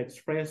notation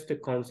express the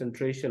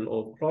concentration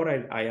of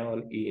chloride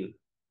ion in.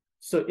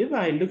 So if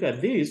I look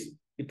at this,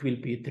 it will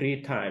be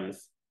 3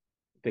 times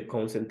the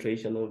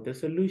concentration of the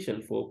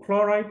solution. For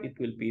chloride, it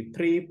will be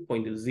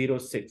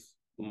 3.06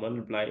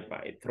 multiplied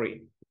by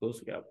 3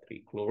 because we have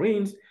 3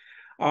 chlorines.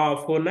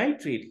 For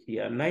nitrate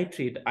here,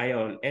 nitrate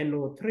ion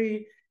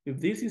NO3, if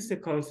this is the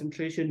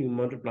concentration, you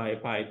multiply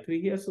by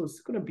 3 here, so it's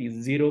going to be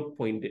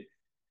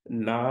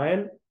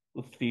 0.902,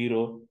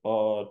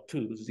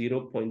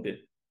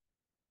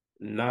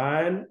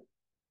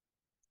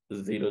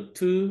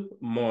 0.902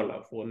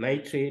 molar for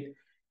nitrate.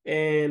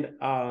 And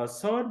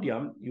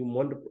sodium,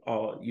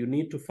 you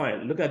need to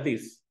find, look at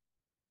this.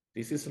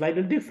 This is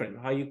slightly different.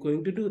 How are you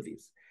going to do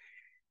this?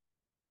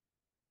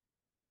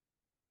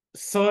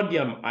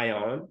 Sodium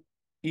ion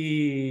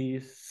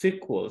is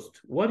equals to,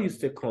 what is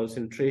the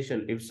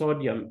concentration if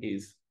sodium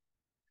is?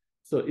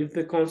 So if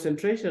the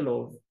concentration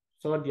of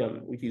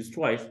sodium, which is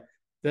twice,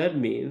 that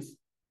means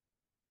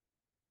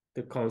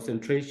the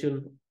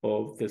concentration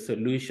of the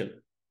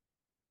solution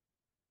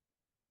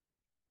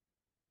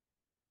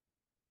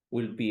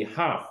will be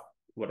half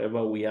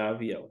whatever we have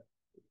here,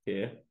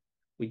 okay,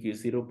 which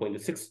is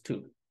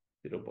 0.62,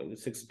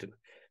 0.62.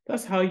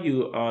 That's how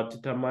you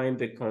determine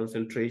the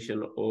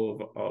concentration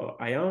of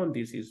ion.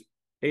 This is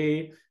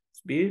A,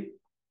 it's B,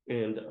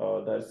 and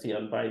that's C.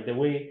 And by the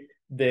way,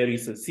 there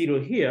is a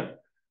 0 here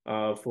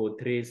for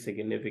 3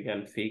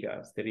 significant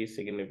figures,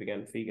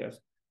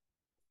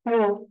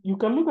 You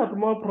can look at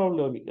more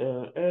problem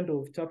end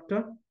of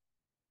chapter,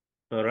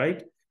 all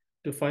right,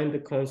 to find the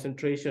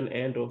concentration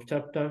end of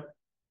chapter.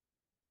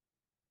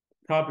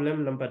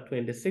 Problem number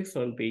 26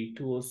 on page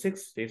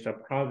 206, there's a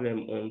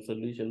problem on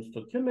solution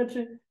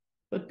stoichiometry.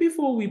 But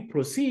before we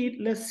proceed,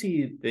 let's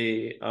see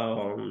the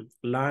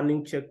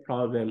learning check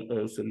problem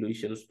on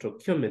solution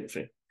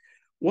stoichiometry.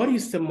 What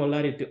is the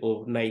molarity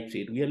of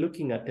nitrate? We are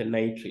looking at the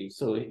nitrate.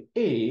 So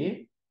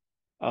A,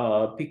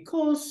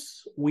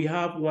 because we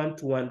have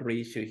 1-to-1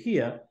 ratio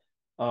here,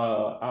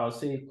 I'll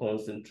say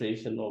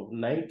concentration of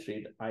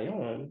nitrate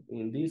ion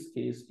in this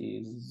case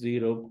is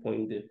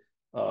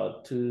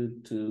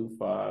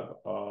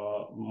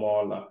 0.225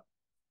 molar.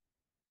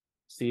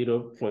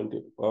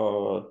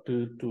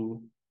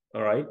 0.22, all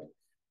right,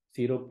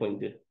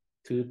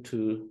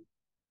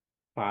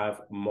 0.225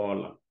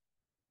 molar.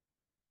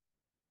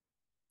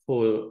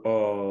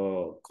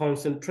 For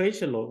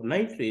concentration of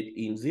nitrate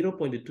in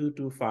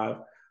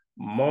 0.225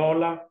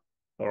 molar,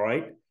 all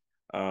right,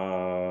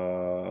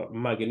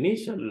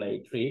 magnesium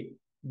nitrate,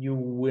 you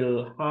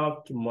will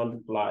have to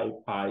multiply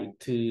by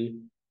 2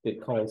 the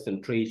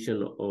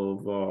concentration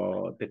of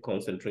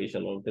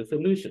the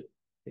solution.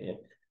 Okay.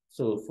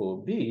 So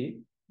for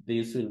B,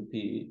 this will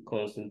be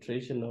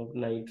concentration of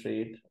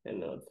nitrate,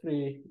 and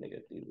 3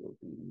 negative will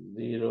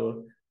be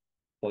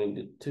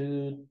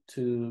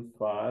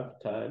 0.225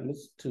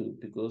 times 2,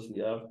 because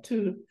we have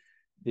 2.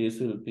 This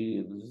will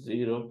be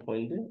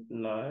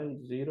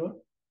 0.90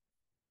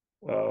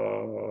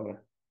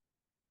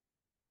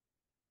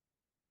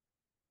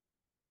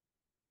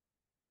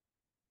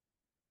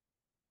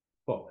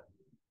 4.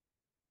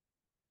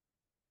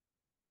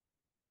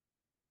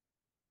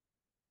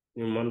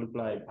 You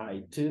multiply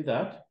by 2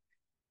 that.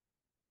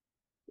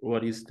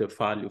 What is the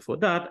value for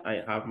that?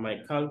 I have my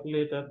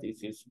calculator.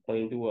 This is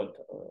point what?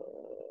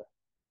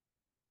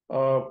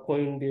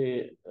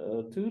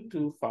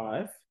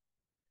 0.225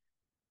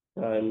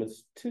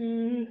 times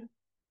 2.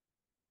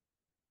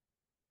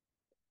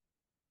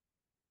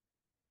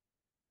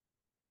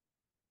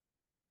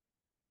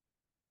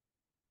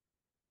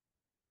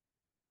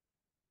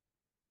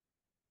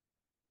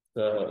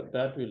 So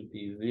that will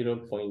be 0.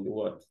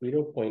 What?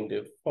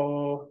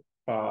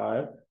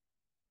 0.45.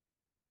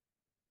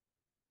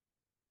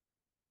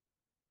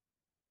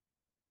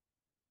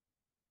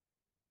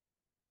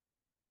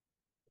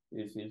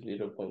 This is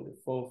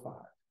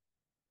 0.45.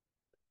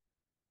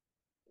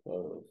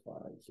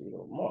 50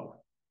 more.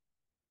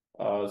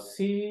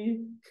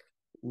 C,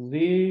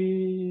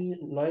 the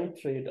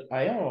nitrate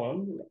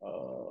ion,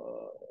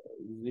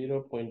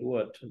 0.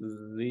 What?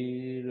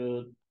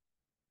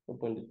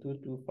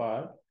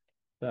 0.225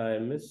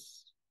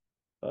 times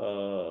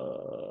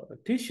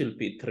T should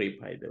be 3,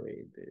 by the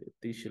way. The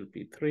T should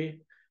be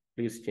 3.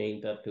 Please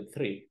change that to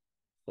 3.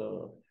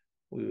 So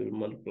we will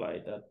multiply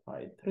that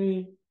by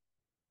 3,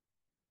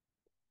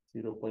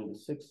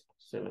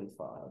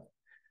 0.675.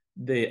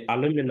 The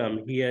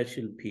aluminum here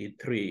should be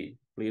 3.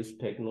 Please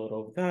take note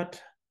of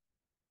that.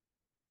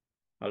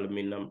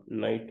 Aluminum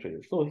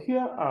nitrate. So here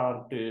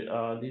are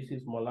the, this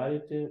is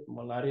molarity,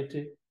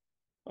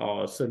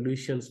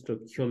 solution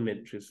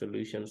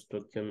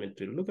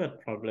stoichiometry. Look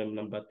at problem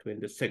number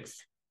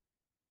 26.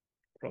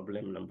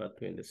 Problem number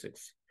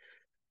 26.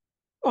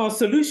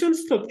 Solution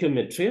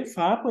stoichiometry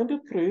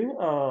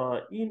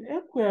 5.3. In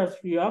aqueous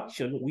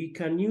reaction, we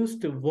can use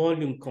the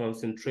volume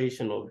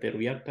concentration of the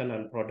reactant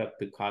and product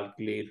to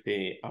calculate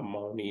the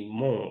amount in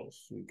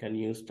moles. We can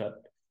use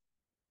that.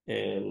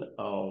 And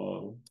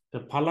the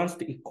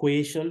balanced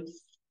equation,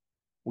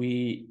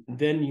 we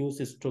then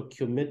use a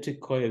stoichiometric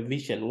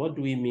coefficient. What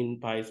do we mean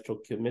by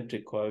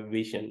stoichiometric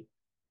coefficient?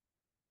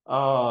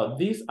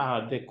 These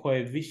are the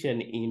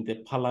coefficient in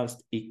the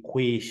balanced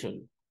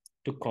equation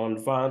to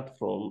convert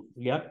from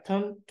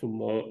reactant to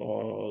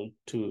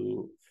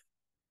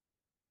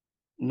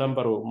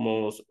number of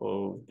moles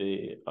of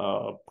the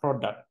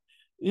product.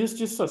 It's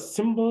just a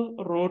simple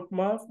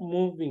roadmap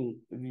moving.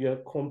 We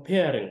are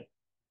comparing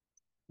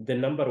the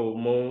number of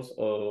moles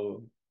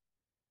of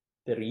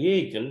the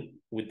reagent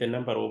with the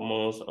number of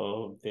moles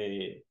of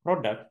the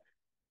product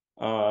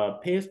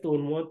based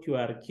on what you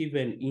are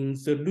given in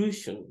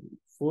solution,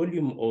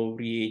 volume of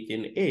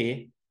reagent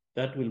A,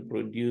 that will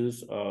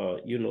produce,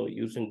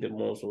 using the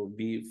moles of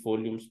B,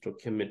 volume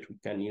stoichiometry. We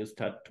can use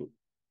that to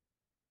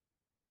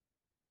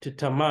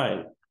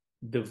determine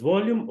the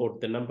volume or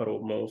the number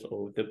of moles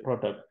of the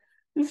product.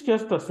 It's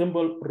just a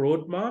simple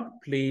roadmap.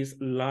 Please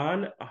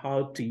learn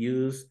how to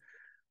use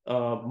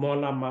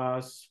molar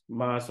mass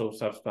of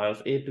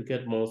substance A to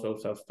get moles of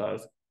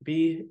substance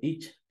B,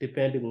 each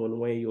depending on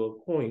where you're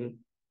going,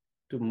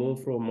 to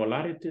move from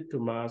molarity to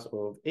mass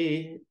of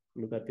A,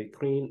 look at the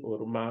green,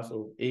 or mass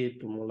of A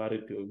to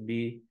molarity of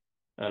B,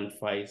 and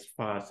vice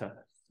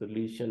versa.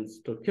 Solution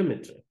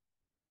stoichiometry.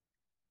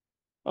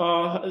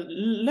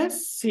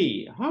 Let's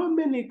see, how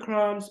many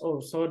grams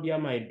of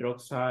sodium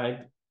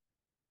hydroxide,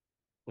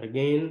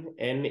 again,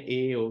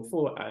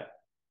 NaO4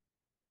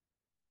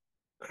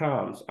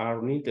 grams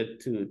are needed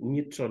to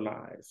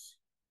neutralize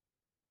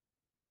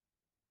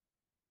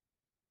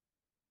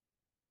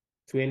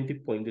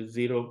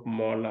 20.0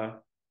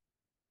 molar,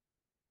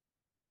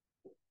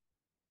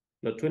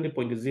 no,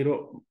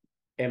 20.0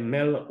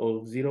 ml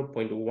of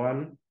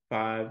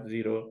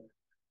 0.150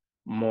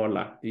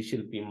 molar. This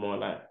should be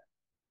molar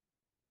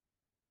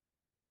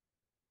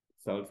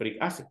sulfuric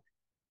acid.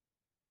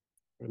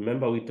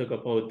 Remember, we talk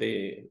about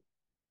the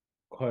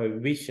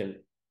coefficient,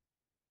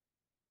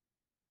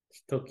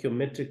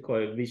 stoichiometric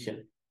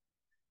coefficient.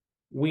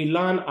 We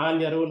learned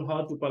earlier on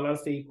how to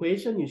balance the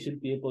equation. You should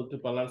be able to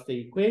balance the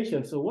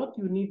equation. So what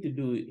you need to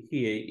do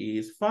here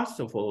is, first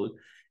of all,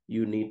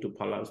 you need to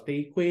balance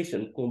the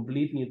equation.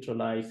 Complete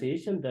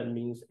neutralization, that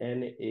means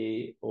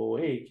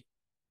NaOH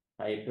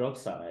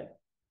hydroxide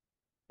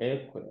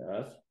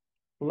aqueous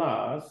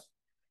plus,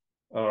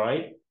 all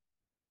right,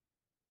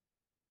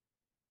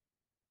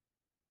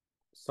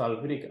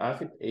 sulfuric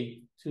acid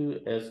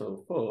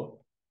H2SO4.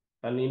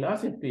 And in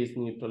acid-base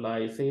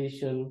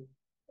neutralization,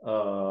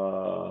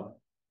 a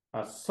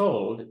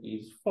salt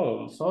is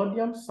formed,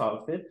 sodium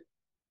sulfate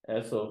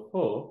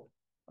SO4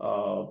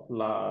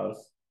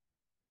 plus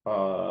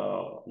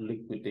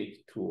liquid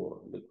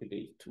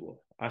H2O,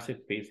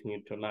 acid-base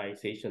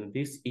neutralization.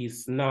 This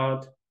is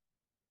not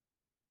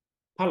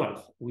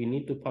balance. We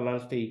need to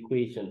balance the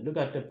equation. Look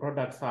at the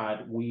product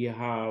side. We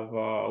have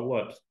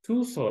what?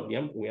 2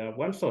 sodium. We have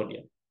 1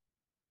 sodium.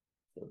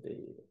 So the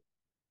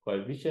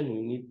coefficient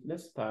we need,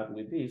 let's start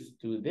with this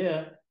 2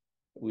 there.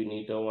 We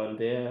need a 1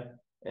 there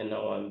and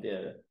a 1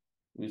 there.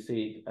 We say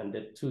it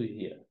under 2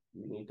 here.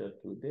 We need a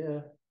 2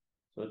 there.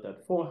 So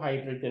that 4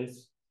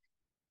 hydrogens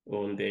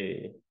on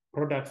the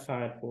product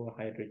side, 4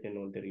 hydrogen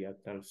on the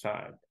reactant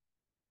side.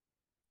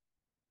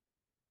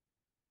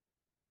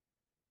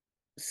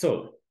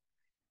 So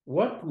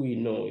what we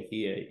know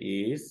here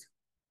is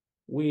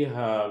we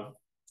have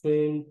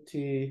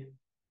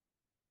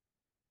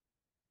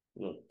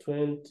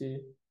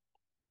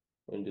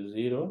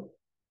 20.0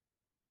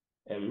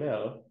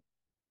 ml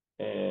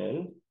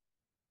and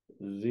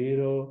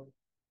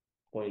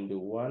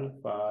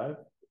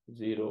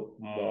 0.150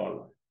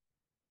 mole.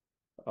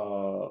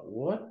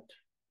 What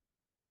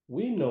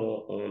we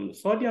know on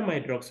sodium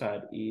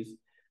hydroxide is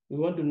we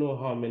want to know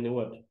how many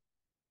what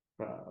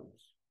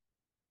grams.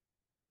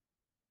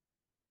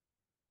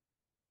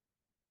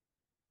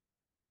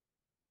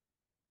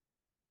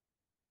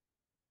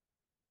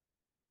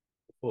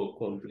 For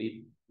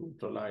complete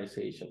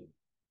neutralization.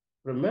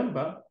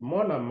 Remember,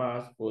 molar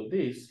mass for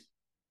this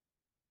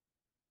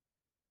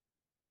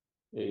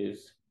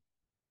is,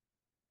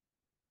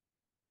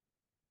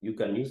 you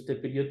can use the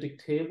periodic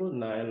table,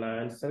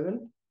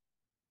 997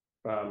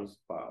 grams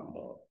per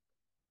mole.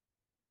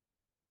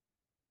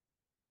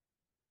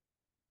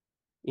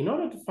 In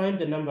order to find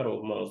the number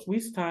of moles, we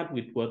start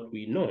with what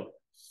we know.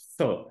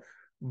 So,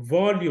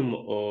 volume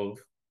of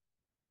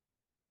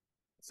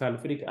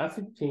sulfuric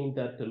acid, change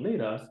that to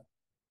liters,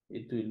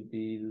 it will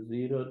be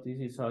 0. This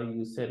is how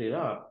you set it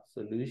up.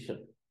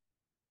 Solution.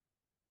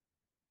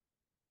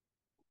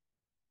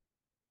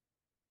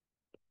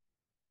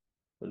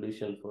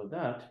 Solution for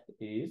that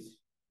is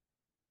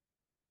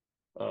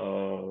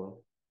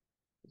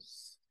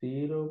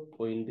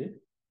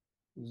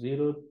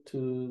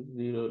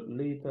 0.020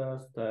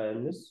 liters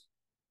times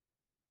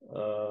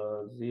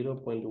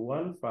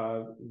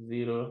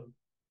 0.150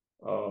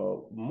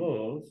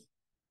 moles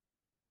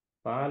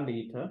per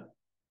liter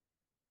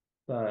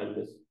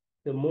times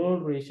the mole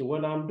ratio.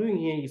 What I'm doing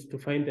here is to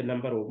find the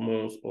number of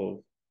moles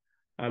of,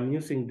 I'm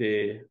using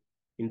the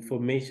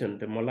information,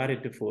 the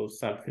molarity for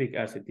sulfuric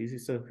acid. This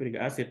is sulfuric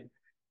acid.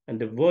 And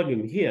the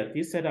volume here,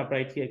 this setup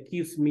right here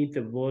gives me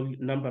the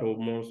number of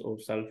moles of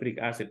sulfuric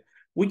acid,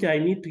 which I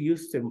need to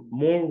use the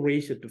mole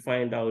ratio to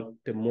find out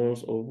the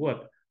moles of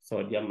what?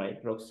 Sodium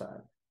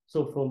hydroxide.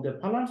 So from the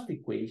balanced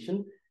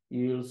equation,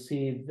 you'll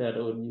see that,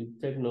 or you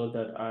take note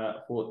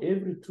that for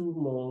every 2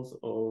 moles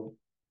of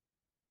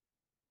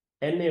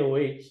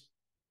NaOH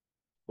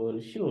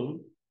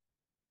consumed,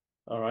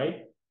 all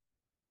right,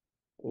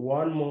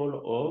 1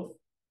 mole of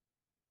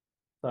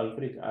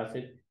sulfuric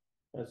acid,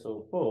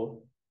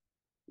 SO4,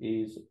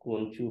 is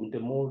consumed. The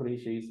mole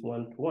ratio is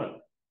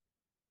 1:1.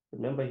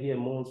 Remember here,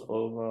 moles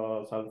of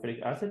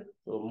sulfuric acid,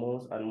 so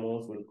moles and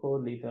moles will co,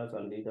 liters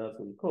and liters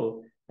will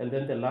co. And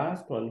then the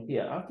last one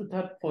here, after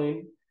that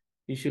point,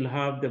 you should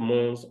have the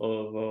moles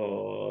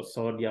of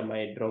sodium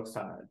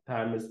hydroxide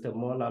times the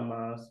molar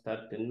mass,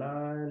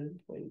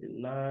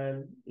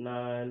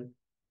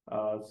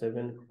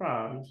 39.997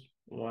 grams,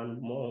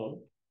 1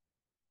 mole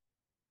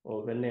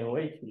of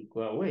NaOH will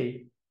go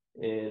away,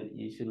 and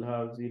you should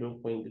have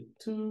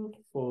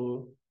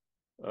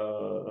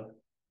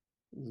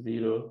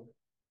 0.240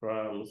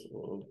 grams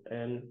of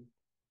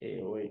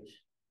NaOH.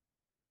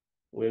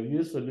 We've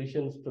used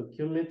solution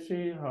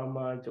stoichiometry, how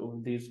much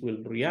of this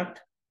will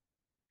react,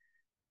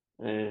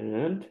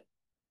 and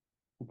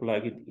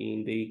plug it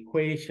in the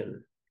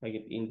equation.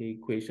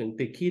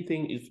 The key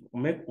thing is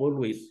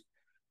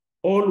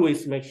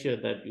always make sure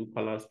that you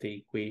balance the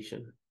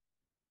equation.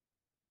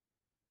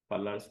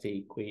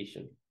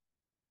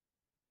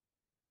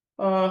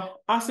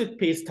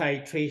 Acid-base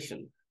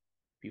titration.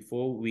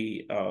 Before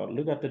we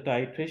look at the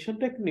titration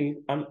technique,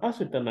 an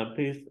acid and a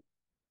base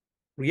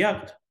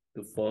react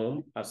to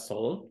form a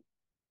salt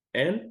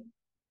and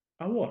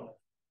a water.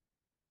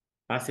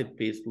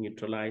 Acid-base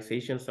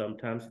neutralization,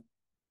 sometimes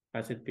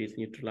acid-base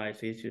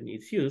neutralization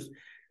is used.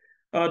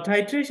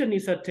 Titration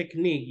is a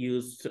technique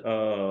used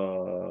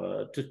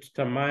to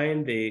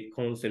determine the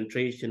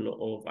concentration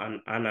of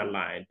an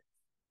analyte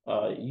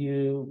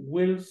you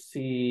will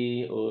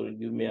see, or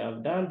you may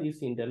have done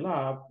this in the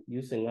lab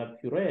using a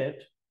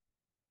purette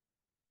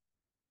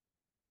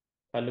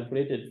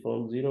calibrated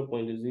from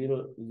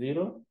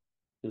 0.00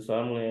 to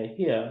somewhere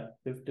here,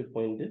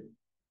 50.00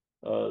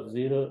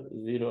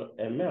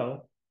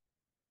 ml.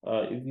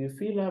 If you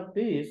fill up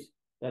this,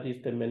 that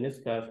is the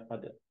meniscus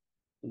at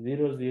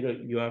 00,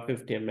 you are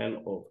 50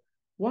 ml of.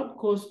 What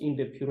goes in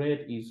the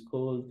purette is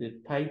called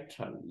the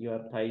titrant. You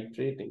are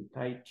titrating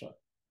titrant.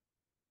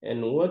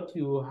 And what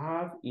you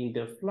have in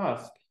the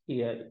flask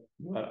here,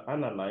 you are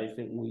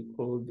analyzing, we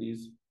call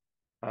this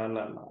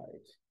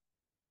analyze.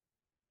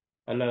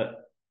 And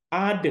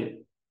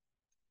adding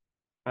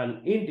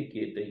an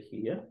indicator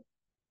here.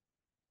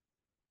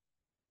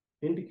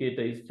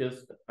 Indicator is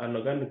just an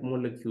organic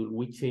molecule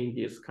which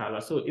changes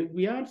color. So if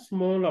we add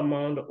small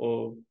amount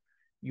of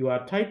your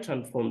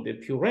titrant from the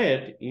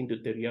purette into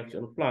the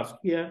reaction flask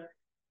here,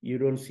 you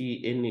don't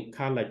see any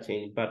color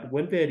change. But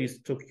when there is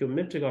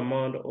stoichiometric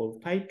amount of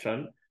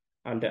titrant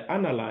and the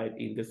analyte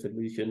in the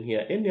solution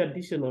here, any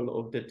additional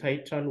of the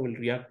titrant will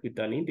react with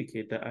an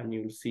indicator and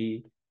you'll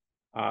see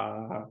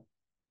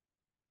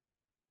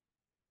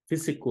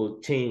physical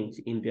change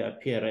in the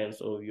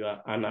appearance of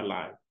your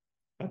analyte.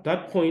 At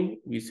that point,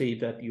 we say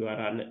that you are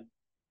an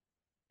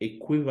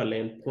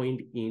equivalent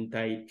point in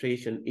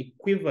titration,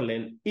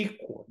 equivalent,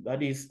 equal.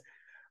 That is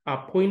a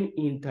point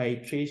in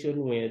titration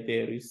where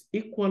there is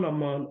equal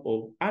amount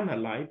of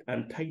analyte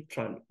and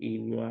titrant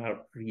in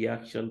your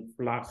reaction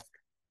flask.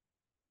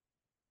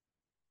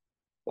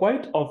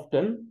 Quite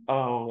often,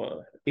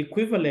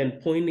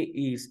 equivalent point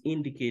is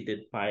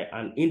indicated by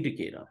an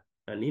indicator.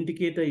 An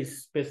indicator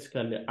is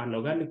basically an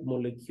organic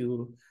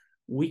molecule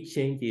which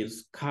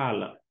changes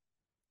color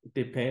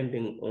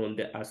depending on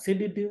the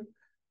acidity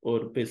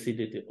or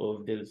basicity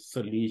of the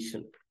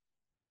solution.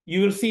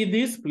 You will see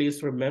this,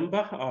 please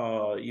remember,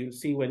 you'll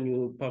see when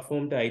you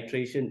perform the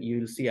titration,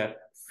 you'll see a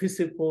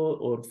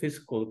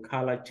physical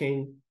color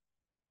change,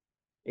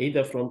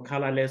 either from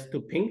colorless to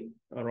pink,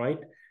 all right,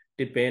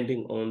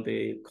 depending on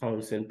the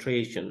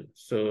concentration.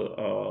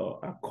 So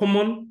a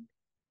common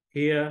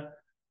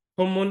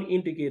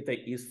indicator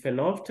is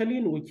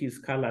phenolphthalein, which is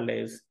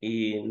colorless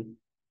in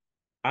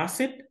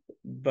acid,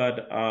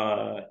 but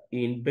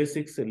in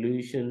basic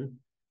solution,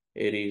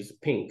 it is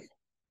pink,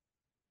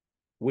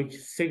 which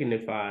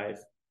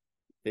signifies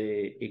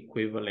the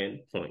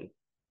equivalent point.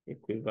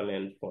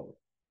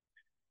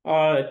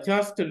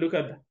 Just to look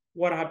at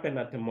what happened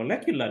at the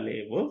molecular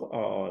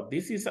level,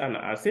 this is an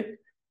acid,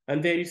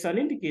 and there is an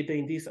indicator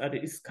in this that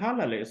is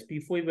colorless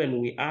before even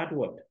we add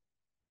what?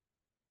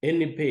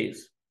 Any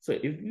base. So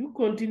if you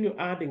continue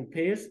adding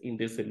base in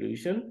the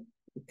solution,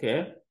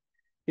 okay,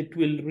 it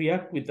will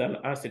react with an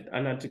acid,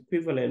 and at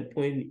equivalent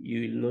point,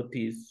 you will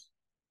notice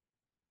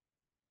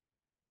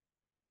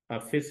a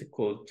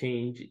physical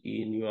change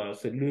in your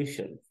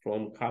solution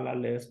from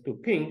colorless to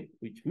pink,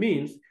 which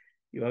means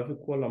you have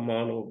equal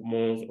amount of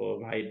moles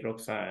of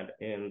hydroxide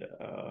and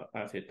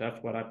acid.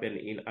 That's what happened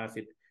in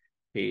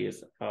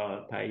acid-base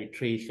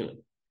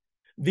titration.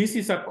 This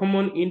is a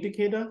common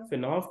indicator,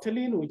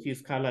 phenolphthalein, which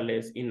is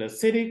colorless in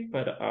acidic,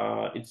 but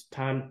it's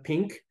turned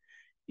pink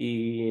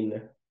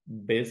in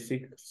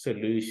basic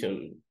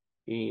solution.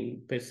 It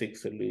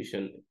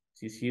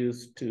is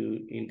used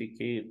to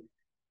indicate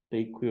the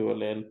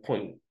equivalent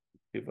point.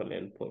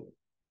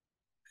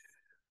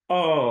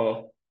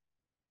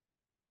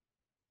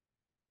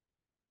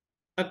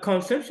 A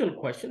conceptual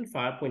question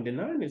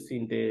 5.9 is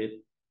in the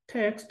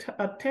text.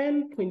 A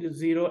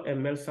 10.0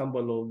 ml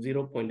sample of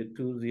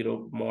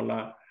 0.20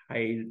 molar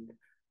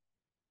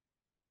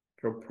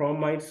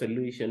hydropromide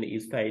solution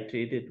is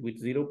titrated with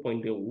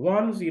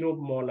 0.10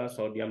 molar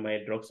sodium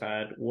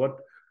hydroxide.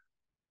 What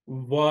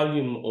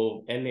volume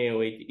of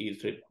NaOH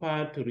is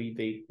required to reach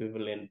the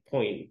equivalent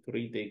point,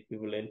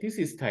 This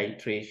is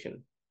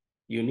titration.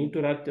 You need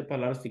to write the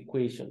balanced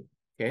equation.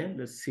 Okay,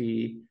 let's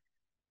see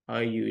how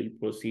you will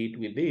proceed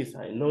with this.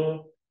 I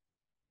know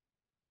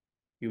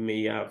you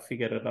may have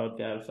figured out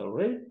the answer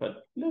already,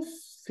 but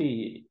let's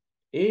see.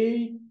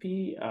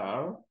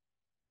 APR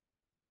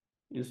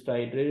is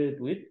titrated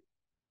with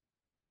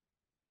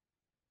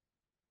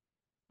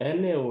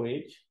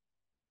NaOH.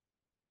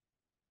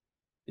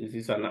 This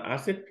is an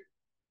acid,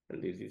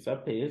 and this is a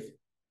base.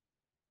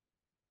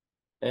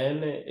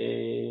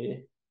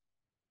 NaPr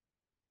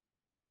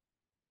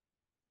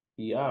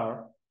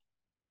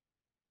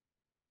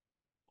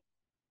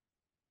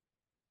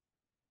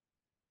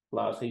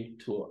plus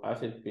H2O.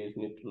 Acid-base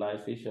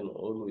neutralization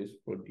always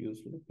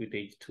produce liquid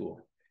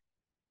H2O.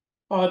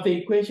 The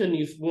equation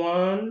is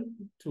 1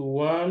 to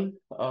 1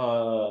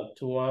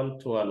 to 1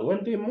 to 1.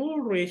 When the mole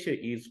ratio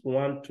is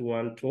 1 to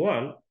 1 to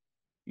 1,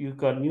 you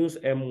can use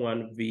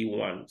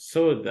M1V1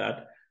 so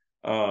that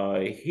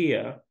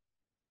here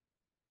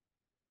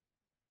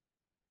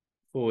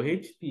for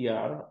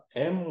HPR,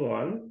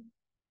 M1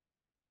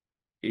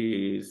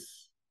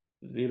 is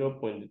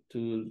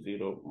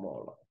 0.20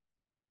 molar.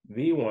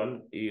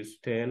 V1 is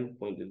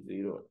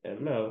 10.0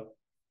 ml.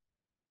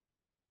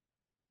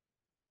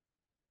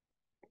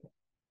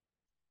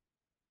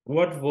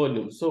 What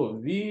volume?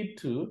 So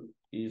V2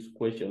 is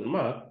question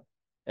mark,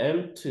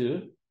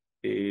 M2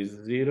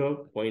 is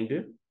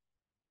 0.10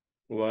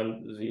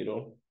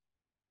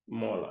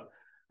 molar.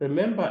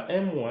 Remember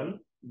M1,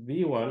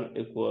 V1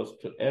 equals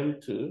to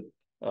M2,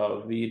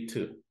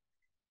 V2.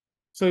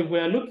 So if we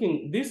are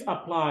looking, this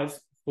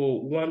applies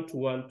for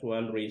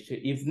 1:1:1 ratio.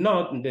 If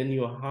not, then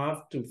you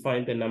have to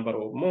find the number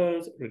of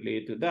moles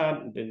related to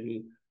that, and then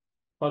you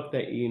factor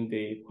in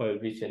the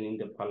coefficient in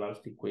the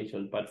balanced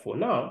equation. But for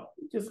now,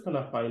 we're just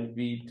gonna find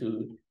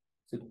V2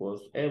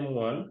 equals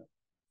M1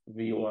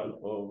 V1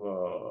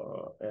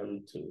 over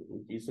M2,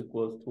 which is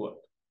equals to what?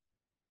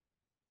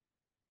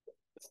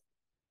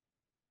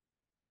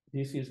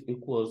 This is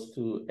equals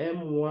to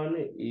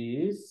M1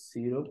 is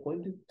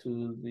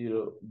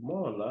 0.20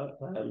 molar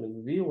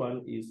times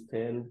V1 is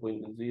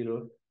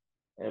 10.0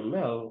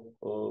 ml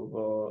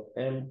over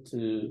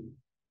M2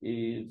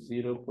 is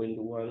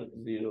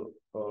 0.10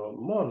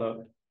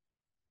 molar,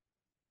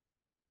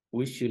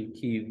 which should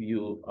give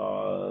you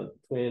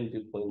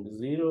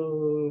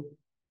 20.0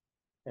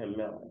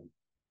 ml.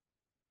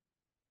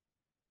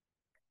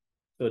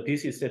 So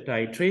this is the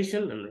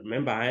titration, and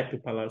remember I had to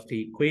balance the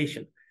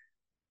equation.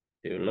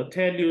 They will not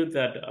tell you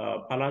that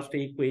balance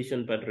the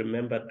equation, but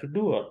remember to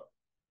do it.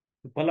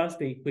 Balance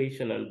the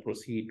equation and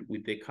proceed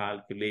with the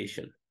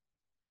calculation.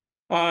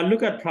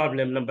 Look at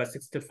problem number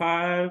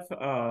 65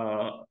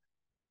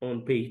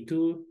 on page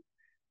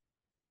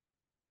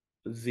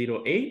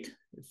 208.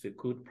 It's a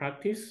good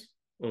practice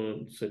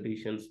on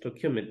solution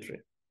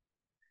stoichiometry.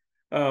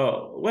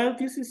 Well,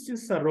 this is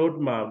just a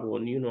roadmap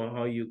on,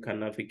 how you can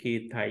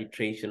navigate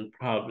titration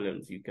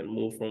problems. You can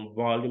move from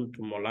volume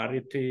to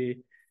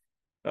molarity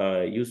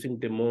using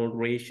the mole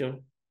ratio.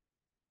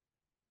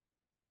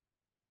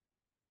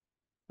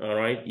 All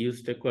right,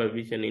 use the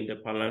coefficient in the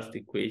balanced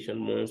equation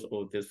moles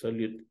of the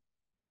solute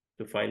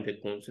to find the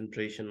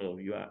concentration of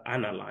your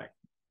analyte.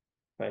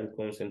 Find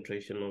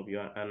concentration of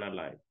your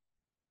analyte.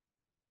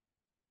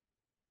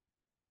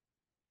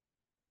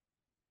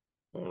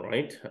 All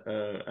right,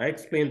 I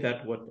explained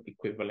that what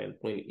equivalent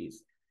point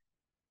is.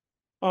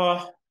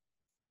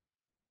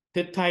 The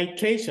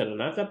titration,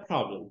 another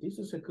problem. This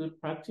is a good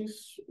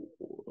practice.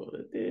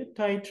 The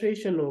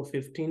titration of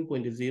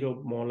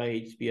 15.0 molar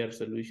HBr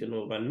solution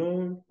of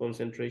unknown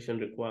concentration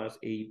requires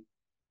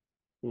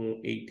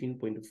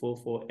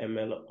 18.44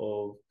 ml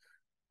of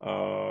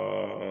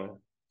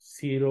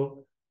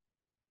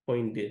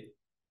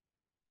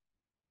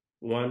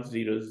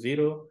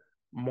 0.100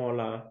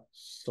 molar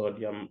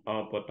sodium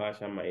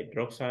potassium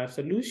hydroxide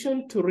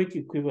solution to reach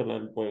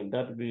equivalent point.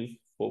 That is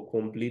for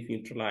complete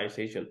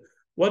neutralization.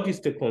 What is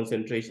the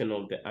concentration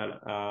of the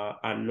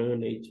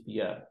unknown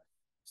HBr?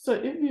 So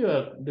if you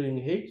are doing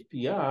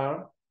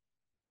HBr,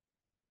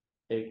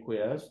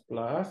 aqueous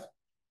plus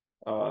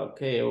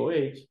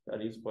KOH,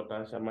 that is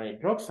potassium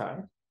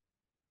hydroxide,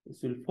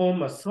 this will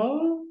form a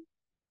salt,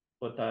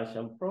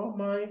 potassium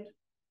bromide,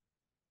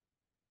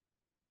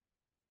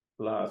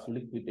 plus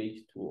liquid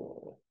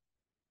H2O.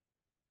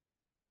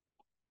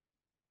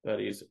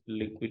 That is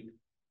liquid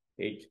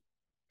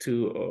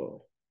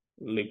H2O,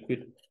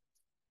 liquid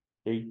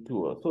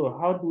H2O. So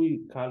how do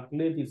we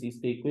calculate this? Is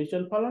the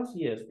equation balanced?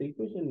 Yes, the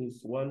equation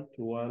is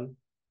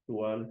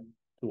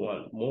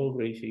 1:1:1:1. Mole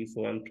ratio is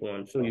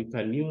 1:1. So you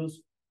can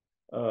use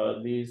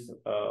this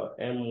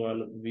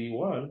M1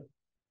 V1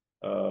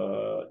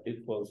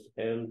 equals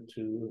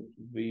M2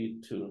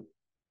 V2.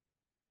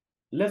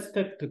 Let's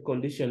take the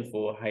condition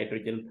for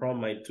hydrogen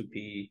bromide to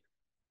be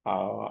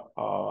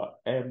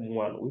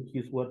M1, which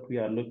is what we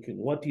are looking.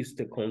 What is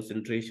the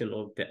concentration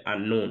of the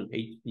unknown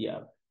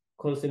HBr?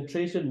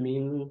 Concentration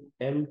means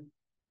M1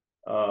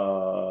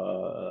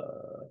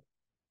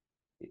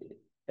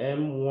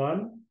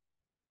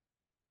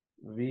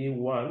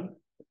 V1.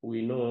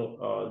 We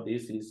know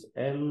this is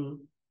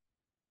M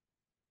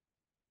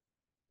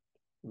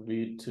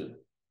V2.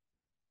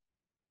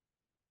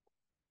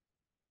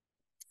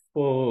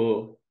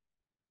 For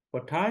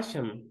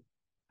potassium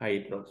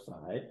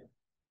hydroxide,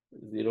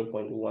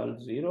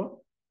 0.100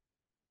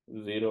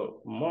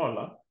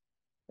 molar,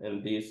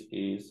 and this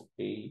is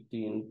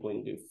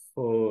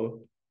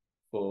 18.44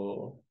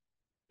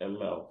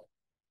 ml.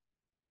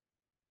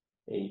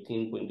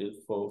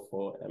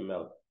 18.44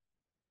 ml.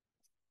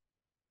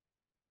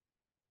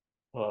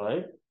 All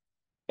right.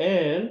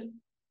 And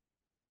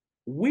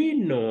we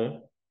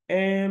know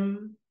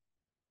V1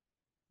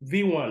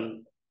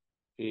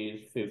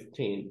 is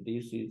 15.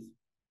 This is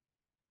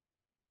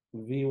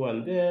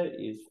V1 there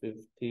is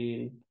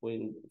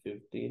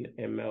 15.15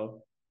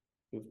 ml,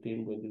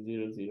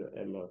 15.00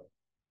 ml.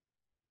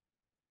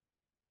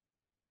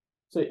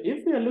 So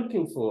if we are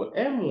looking for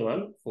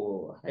M1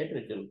 for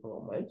hydrogen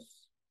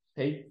bromides,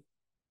 take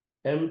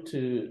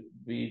M2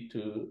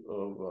 V2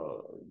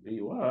 over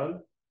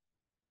V1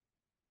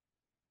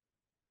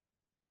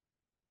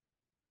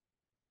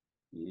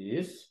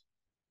 is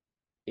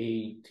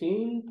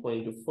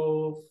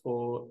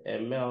 18.44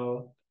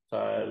 ml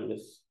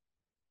times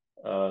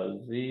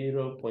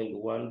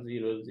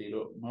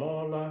 0.100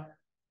 molar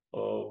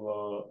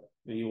over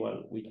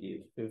V1, which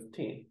is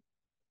 15.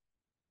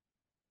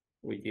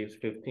 which is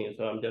 15.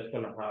 So I'm just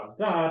gonna have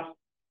that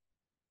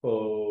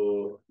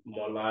for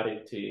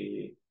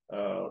molarity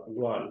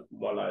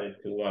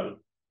molarity 1.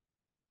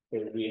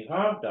 If we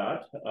have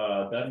that,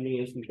 that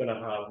means we're gonna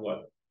have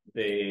what?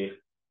 The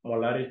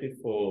molarity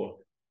for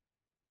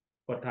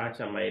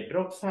potassium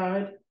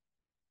hydroxide.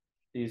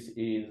 This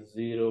is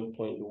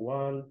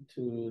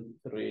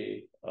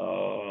 0.123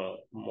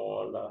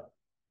 molar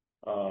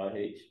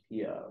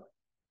HPR.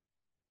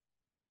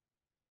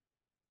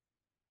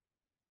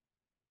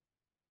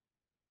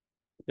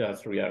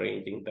 Just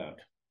rearranging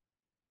that.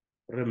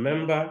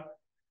 Remember,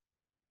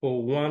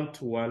 for 1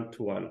 to 1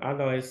 to 1.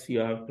 Otherwise, you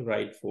have to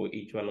write for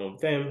each one of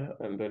them,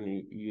 and then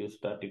you use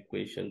that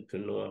equation to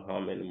know how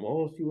many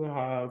moles you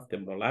have, the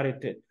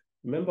molarity.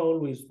 Remember,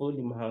 always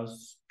volume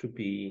has to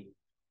be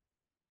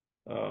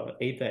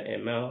either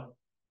ml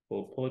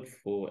or port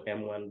for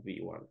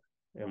M1V1,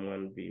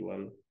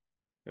 M1V1,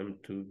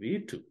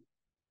 M2V2,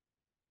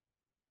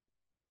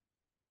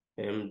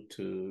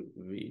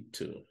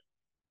 M2V2.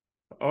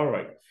 All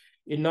right.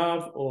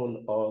 Enough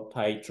on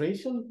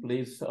titration.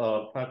 Please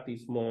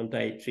practice more on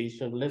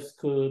titration. Let's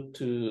go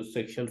to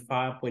section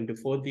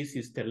 5.4. This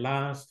is the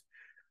last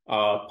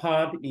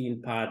part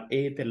in part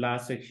A, the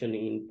last section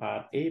in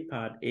part A.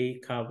 Part A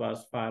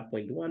covers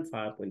 5.1,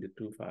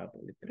 5.2,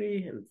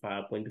 5.3, and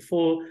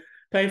 5.4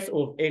 types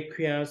of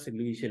aqueous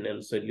solution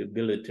and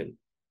solubility.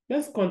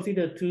 Let's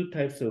consider two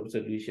types of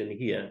solution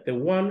here. The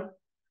one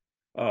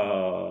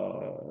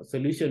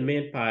solution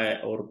made by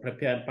or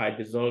prepared by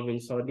dissolving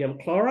sodium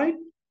chloride,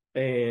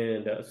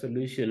 and a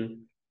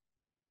solution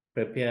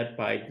prepared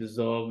by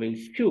dissolving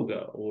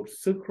sugar or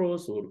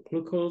sucrose or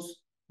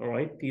glucose. All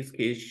right, this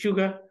case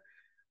sugar.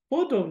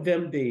 Both of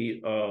them, they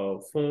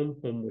form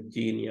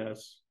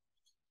homogeneous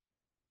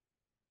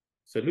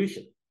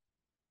solution.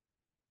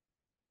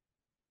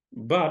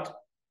 But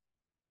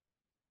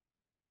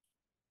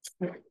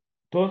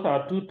those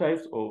are two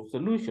types of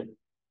solution.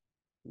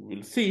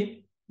 We'll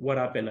see what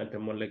happened at the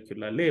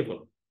molecular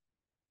level.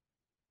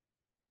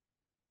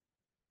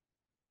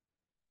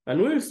 And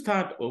we'll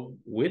start off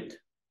with,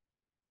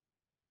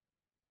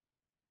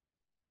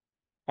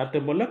 at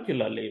the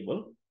molecular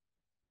level,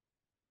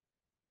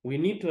 we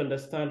need to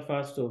understand,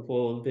 first of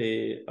all,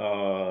 the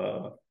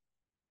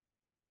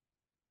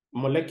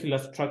molecular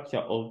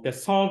structure of the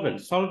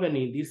solvent. Solvent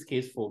in this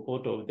case for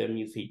both of them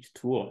is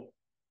H2O,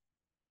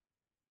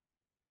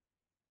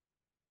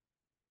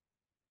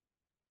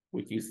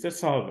 which is the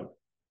solvent.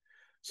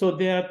 So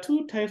there are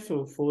two types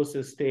of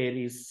forces. There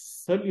is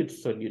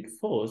solute-solute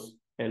force,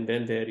 and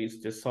then there is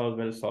the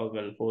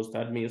solvent-solvent force.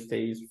 That means there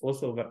is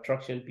force of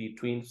attraction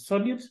between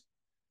solute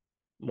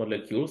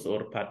molecules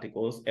or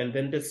particles, and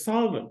then the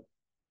solvent.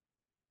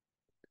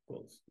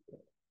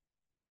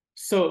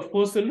 So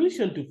for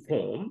solution to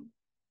form,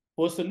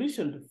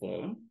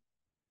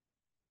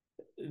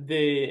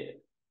 the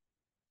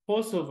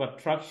force of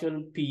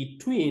attraction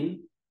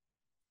between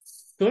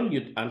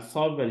solute and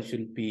solvent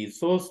should be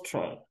so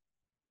strong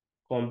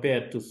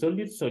compared to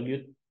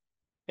solute-solute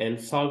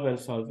and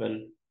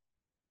solvent-solvent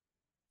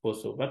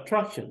force of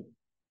attraction.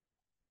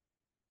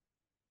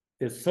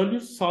 The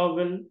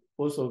solute-solvent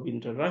force of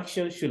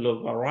interaction should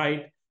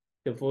override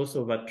the force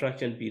of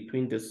attraction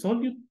between the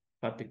solute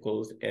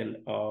particles and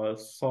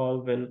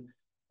solvent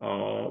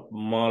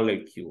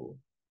molecule.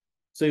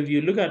 So if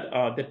you look at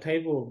the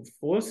type of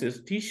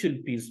forces, these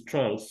should be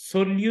strong.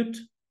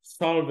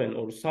 Solute-solvent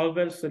or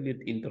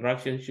solvent-solute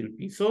interaction should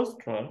be so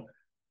strong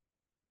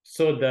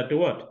so that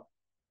what?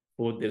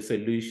 For the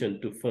solution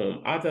to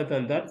form. Other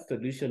than that,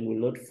 solution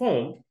will not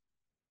form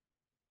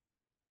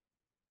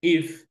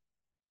if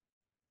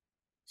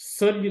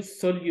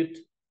solute-solute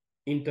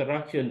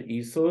interaction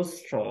is so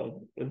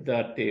strong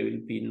that there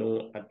will be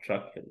no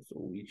attraction. So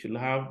we should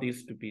have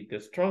this to be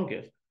the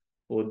strongest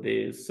for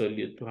the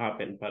solute to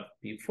happen. But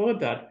before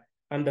that,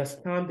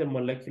 understand the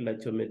molecular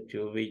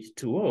geometry of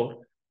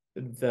H2O,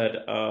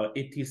 that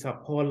it is a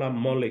polar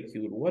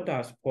molecule. What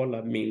does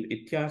polar mean?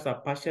 It has a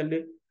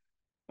partially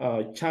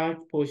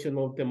charged portion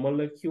of the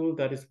molecule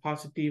that is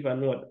positive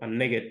and what? A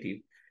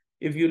negative.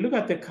 If you look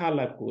at the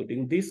color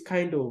coding, this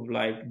kind of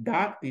like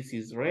dark, this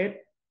is red.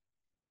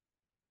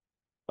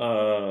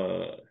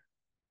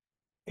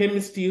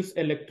 Chemists use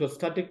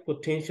electrostatic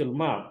potential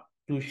map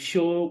to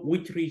show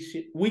which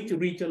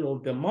region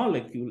of the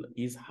molecule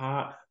is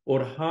high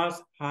or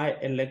has high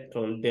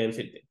electron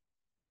density.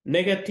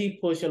 Negative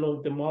portion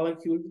of the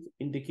molecule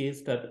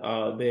indicates that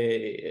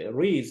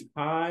there is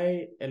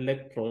high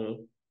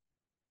electron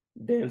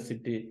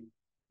density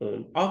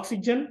on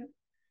oxygen,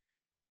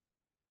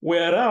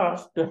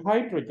 whereas the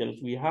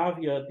hydrogens we have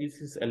here, this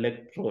is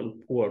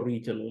electron poor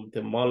region of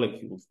the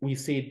molecules. We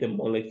say the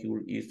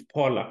molecule is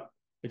polar.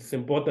 It's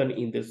important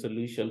in the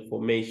solution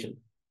formation.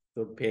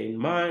 So bear in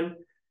mind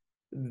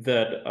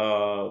that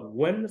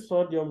when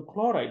sodium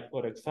chloride,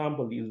 for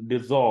example, is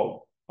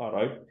dissolved, all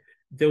right,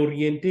 the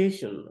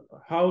orientation,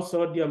 how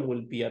sodium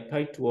will be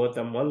attached to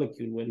other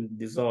molecule when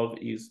dissolved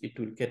is it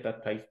will get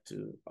attached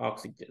to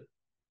oxygen.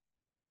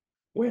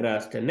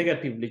 whereas the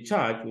negatively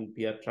charged will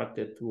be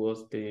attracted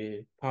towards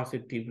the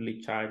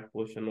positively charged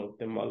portion of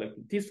the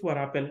molecule. This is what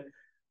happens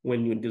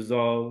when you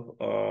dissolve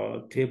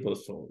table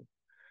salt.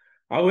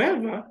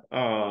 However,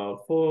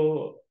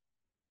 for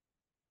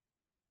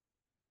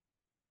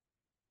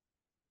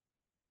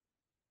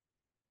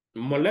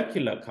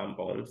molecular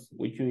compounds,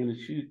 which we will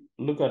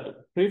look at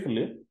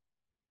briefly,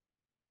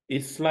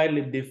 is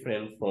slightly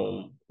different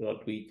from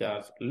what we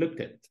just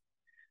looked at.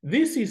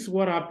 This is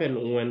what happens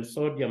when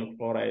sodium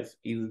chloride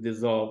is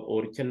dissolved,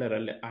 or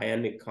generally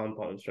ionic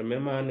compounds.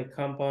 Remember, ionic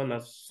compound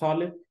are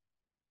solid,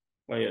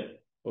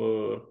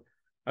 or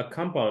a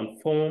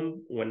compound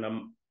formed when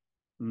a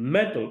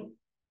metal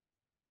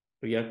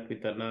reacts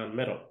with a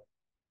non-metal.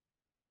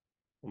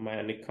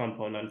 Ionic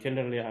compound, and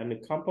generally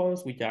ionic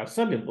compounds which are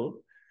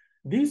soluble.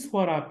 This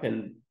what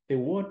happens. The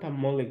water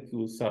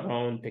molecules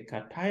surround the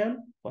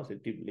cation,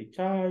 positively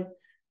charged,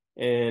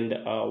 and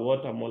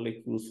water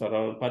molecules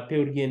surround, but the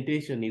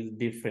orientation is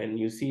different.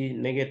 You see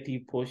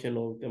negative portion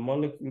of the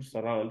molecules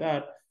surround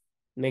that,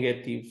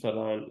 negative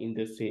surround in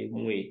the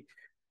same way.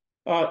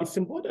 It's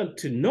important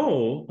to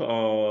know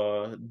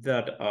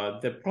that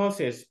the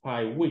process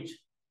by which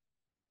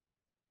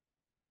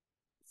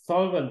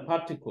solvent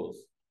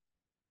particles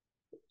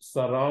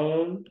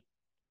surround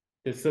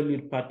the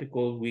solid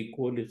particles, we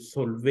call it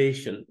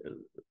solvation.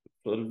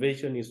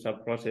 Solvation is a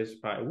process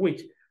by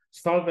which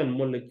solvent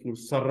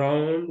molecules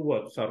surround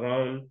what?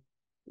 Surround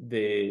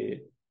the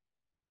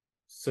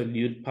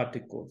solute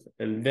particles.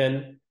 And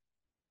then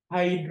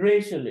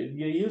hydration, if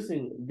you're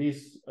using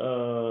this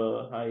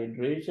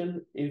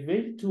hydration, if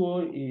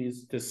H2O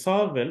is the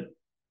solvent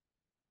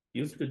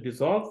used to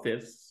dissolve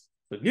this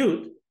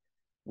solute,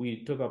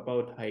 we talk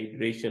about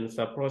hydration. It's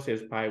a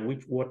process by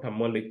which water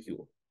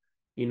molecule.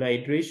 In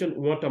hydration,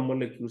 water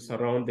molecules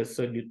surround the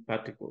solute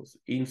particles.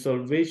 In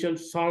solvation,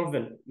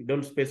 solvent, we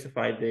don't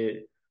specify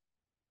the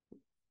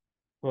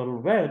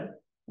solvent,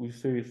 we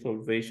say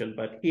solvation,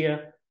 but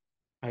here,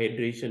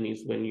 hydration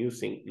is when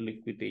using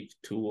liquid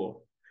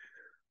H2O.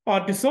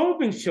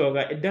 Dissolving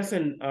sugar, it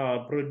doesn't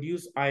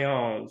produce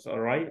ions, all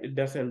right? It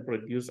doesn't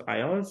produce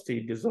ions, they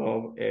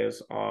dissolve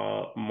as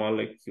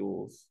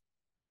molecules,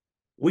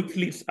 which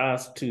leads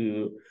us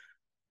to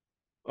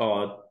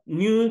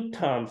new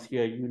terms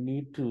here. You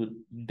need to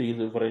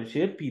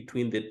differentiate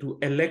between the two,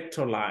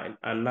 electrolyte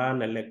and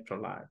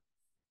non-electrolyte.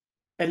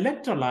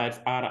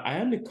 Electrolytes are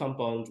ionic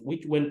compounds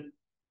which, when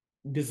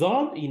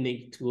dissolved in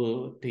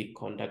H2O, they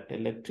conduct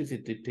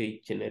electricity,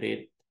 they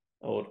generate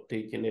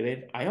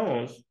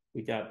ions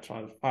which are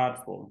transferred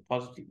from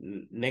positive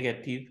to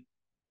negative,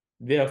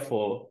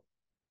 therefore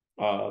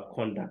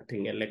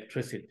conducting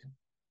electricity.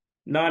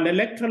 Now, an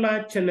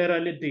electrolyte,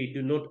 generally, they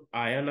do not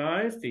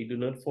ionize, they do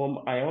not form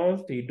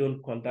ions, they don't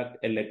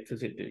conduct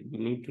electricity. You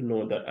need to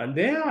know that. And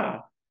there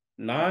are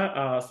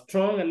now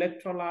strong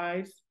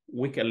electrolytes,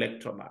 weak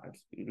electrolytes.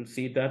 You'll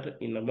see that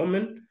in a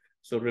moment.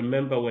 So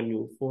remember, when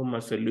you form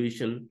a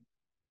solution,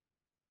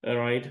 all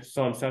right,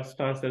 some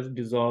substances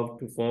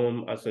dissolve to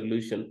form a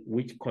solution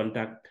which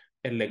conduct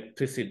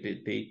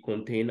electricity. They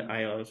contain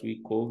ions.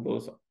 We call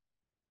those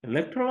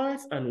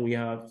electrolytes, and we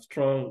have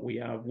strong, we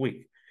have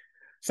weak.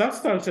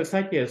 Substances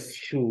such as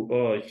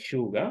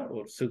sugar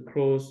or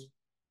sucrose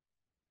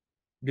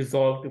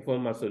dissolve to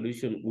form a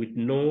solution with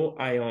no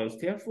ions.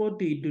 Therefore,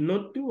 they do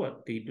not do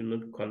what? They do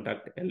not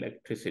conduct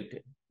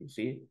electricity. You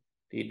see,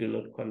 they do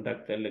not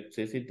conduct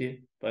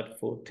electricity, but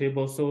for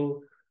table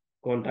salt,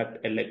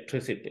 conduct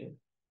electricity.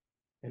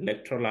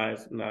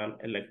 Electrolytes,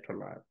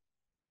 non-electrolytes.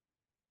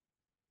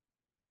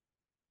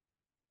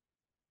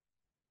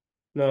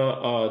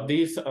 Now,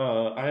 these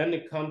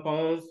ionic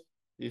compounds,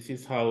 this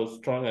is how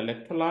strong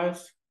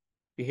electrolytes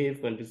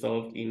behave when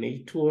dissolved in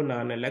H2O,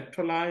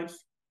 non-electrolytes,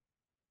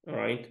 all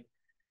right?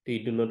 They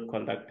do not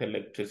conduct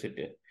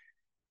electricity.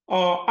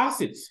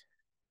 Acids,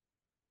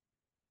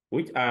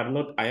 which are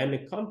not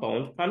ionic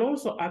compounds, can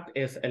also act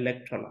as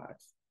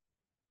electrolytes.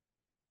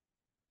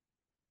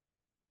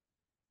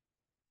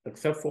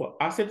 Except for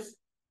acids,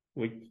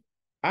 which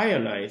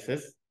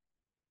ionizes,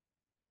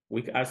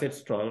 weak acid,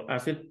 strong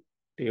acid,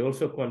 they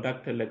also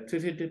conduct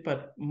electricity,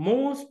 but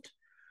most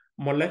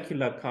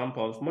molecular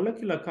compounds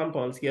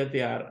here,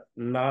 they are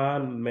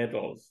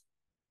non-metals,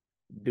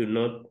 do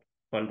not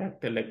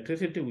conduct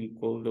electricity. We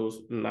call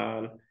those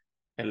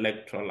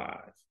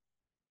non-electrolytes.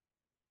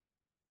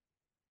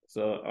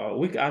 So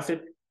weak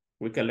acid,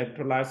 weak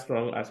electrolytes,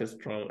 strong acid,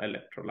 strong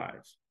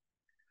electrolytes.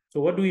 So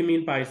what do we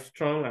mean by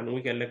strong and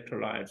weak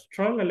electrolytes?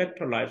 Strong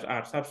electrolytes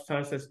are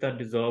substances that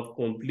dissolve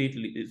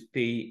completely,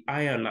 they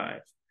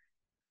ionize.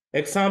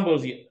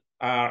 Examples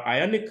are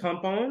ionic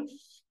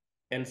compounds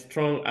and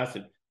strong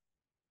acid.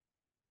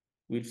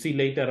 We'll see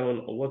later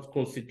on what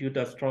constitutes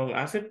a strong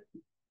acid.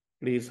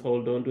 Please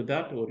hold on to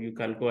that, or you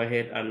can go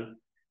ahead and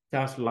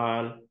just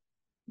learn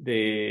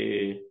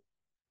the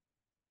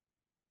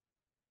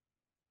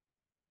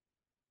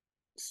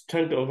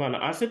strength of an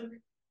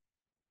acid.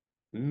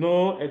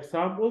 No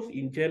examples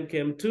in Gen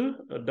Chem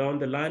 2. Down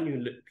the line,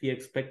 you'll be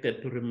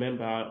expected to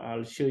remember.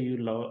 I'll show you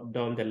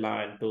down the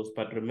line those,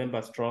 but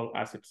remember strong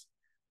acids.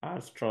 are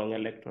strong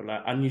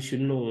electrolytes, and you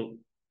should know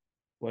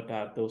what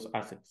are those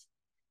acids.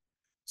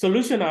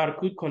 Solution are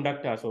good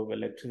conductors of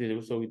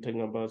electricity. So we're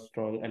talking about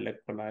strong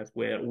electrolytes,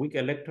 where weak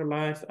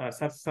electrolytes are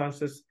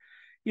substances,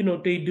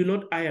 they do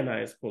not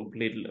ionize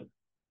completely.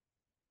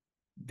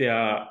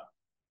 Their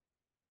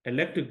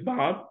electric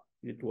bulb,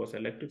 it was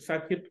electric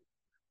circuit,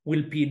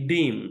 will be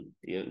dim.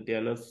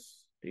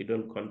 They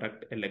don't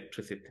conduct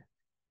electricity.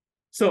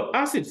 So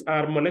acids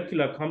are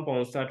molecular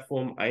compounds that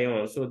form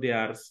ions. So they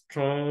are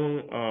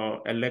strong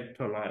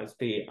electrolytes.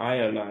 They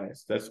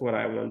ionize. That's what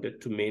I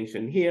wanted to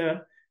mention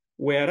here.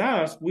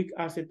 Whereas weak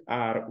acids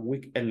are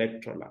weak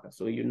electrolytes.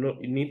 So you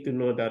need to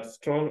know that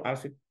strong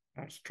acids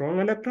are strong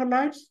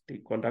electrolytes. They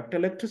conduct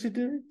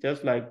electricity,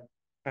 just like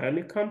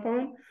ionic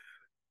compound.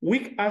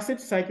 Weak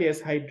acids such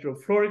as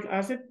hydrofluoric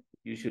acid,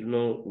 you should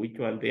know which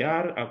one they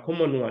are. A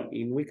common one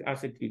in weak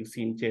acid you'll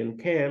see in Gen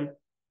Chem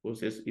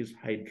process is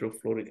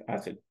hydrofluoric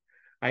acid.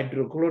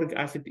 Hydrochloric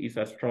acid is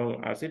a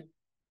strong acid.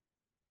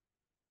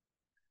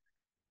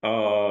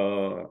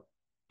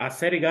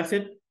 Acetic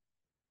acid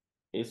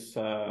is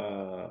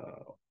a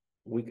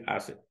weak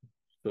acid.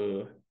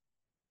 So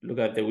look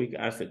at the weak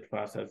acid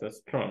first as a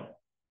strong.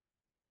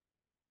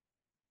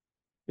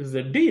 It's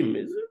a dim.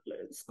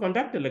 It's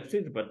conduct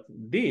electricity, but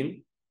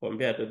dim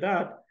compared to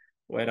that.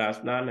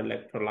 Whereas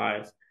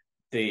non-electrolytes,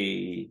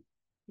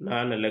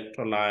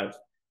 non-electrolytes,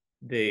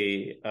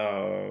 they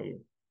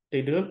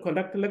do not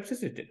conduct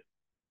electricity.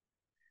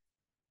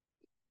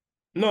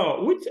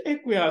 No, which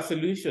aqueous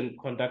solution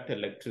conduct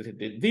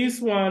electricity? This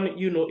one,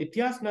 it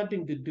has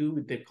nothing to do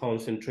with the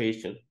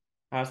concentration.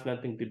 Has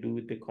nothing to do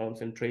with the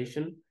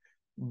concentration,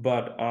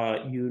 but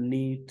you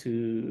need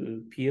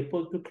to be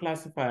able to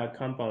classify a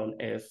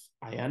compound as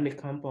ionic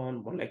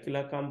compound,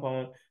 molecular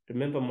compound.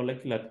 Remember,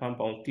 molecular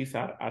compounds, these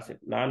are acid.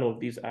 None of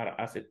these are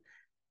acid.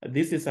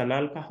 This is an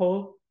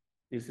alcohol.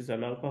 This is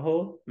an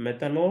alcohol,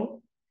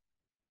 methanol.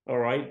 All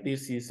right,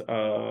 this is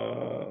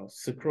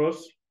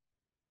sucrose,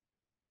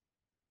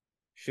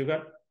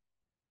 sugar,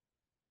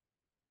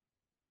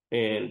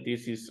 and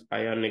this is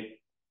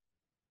ionic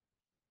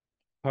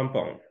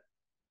compound.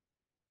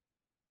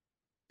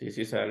 This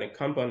is ionic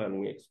compound, and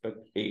we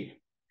expect A.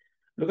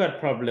 Look at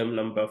problem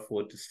number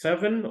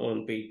 47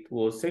 on page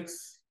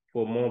 206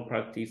 for more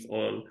practice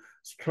on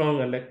strong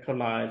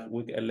electrolytes,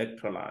 weak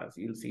electrolytes.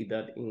 You'll see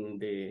that in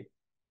the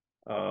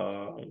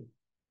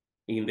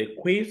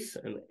quiz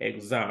and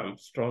exam,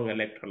 strong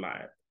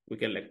electrolyte,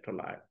 weak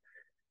electrolyte.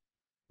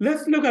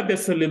 Let's look at the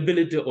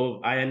solubility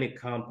of ionic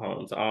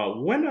compounds.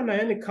 When an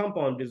ionic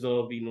compound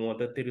dissolves in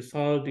water, the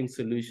resulting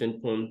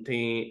solution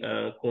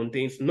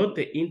contains not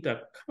the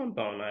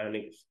intercompound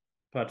ionics,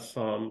 but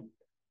some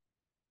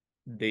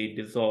they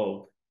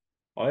dissolve.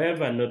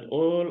 However, not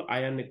all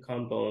ionic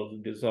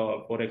compounds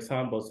dissolve. For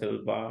example,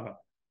 silver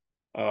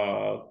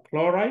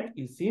chloride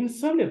is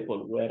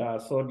insoluble,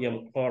 whereas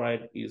sodium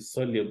chloride is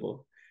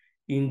soluble.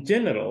 In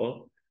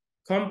general,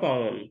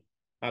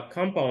 a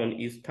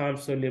compound is time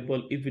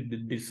soluble if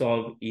it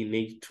dissolves in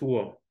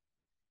H2O,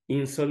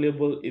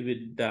 insoluble if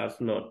it does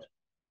not.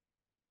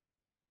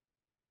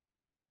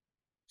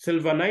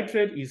 Silver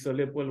nitrate is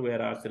soluble,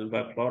 whereas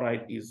silver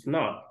chloride is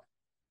not.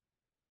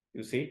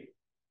 You see,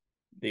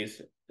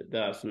 this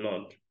does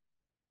not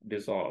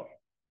dissolve.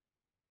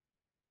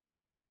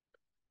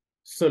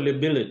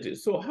 Solubility.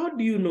 So how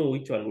do you know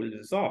which one will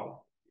dissolve?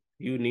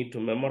 You need to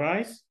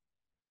memorize,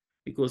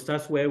 because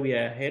that's where we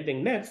are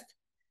heading next.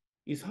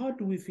 Is how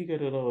do we figure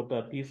it out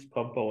that this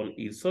compound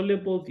is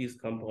soluble, this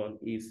compound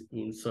is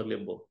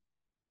insoluble?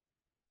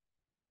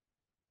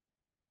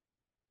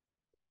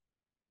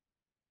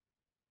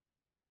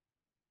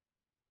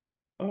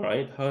 All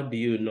right, how do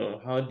you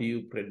know? How do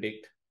you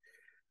predict?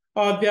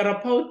 There are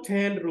about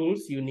 10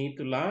 rules you need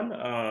to learn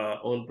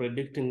on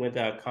predicting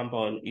whether a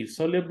compound is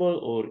soluble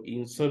or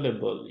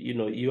insoluble.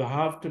 You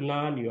have to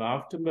learn, you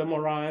have to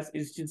memorize.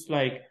 It's just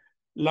like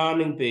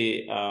learning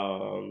the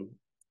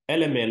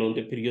element on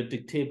the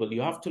periodic table.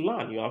 You have to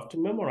learn, you have to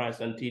memorize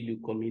until you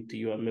commit to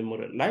your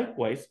memory.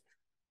 Likewise,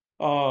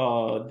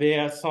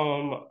 there are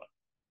some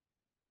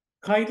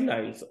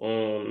guidelines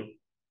on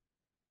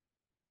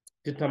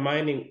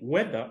determining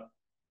whether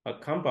a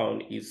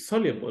compound is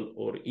soluble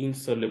or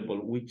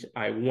insoluble, which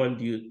I want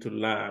you to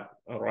learn,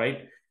 all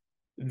right?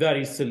 That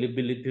is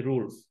solubility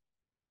rules.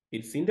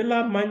 It's in the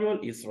lab manual,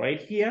 it's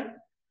right here,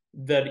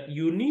 that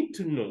you need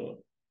to know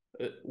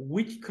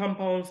which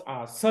compounds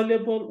are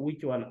soluble,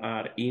 which one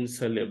are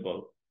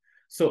insoluble.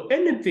 So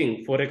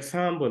anything, for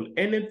example,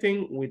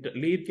 anything with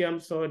lithium,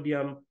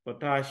 sodium,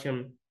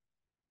 potassium,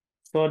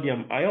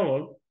 sodium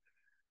ion,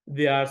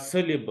 they are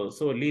soluble.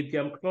 So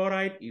lithium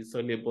chloride is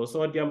soluble,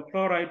 sodium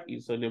chloride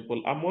is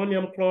soluble,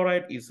 ammonium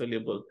chloride is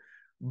soluble.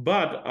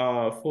 But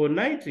for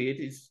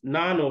nitrate,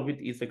 none of it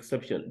is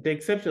exception. The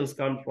exceptions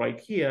come right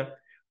here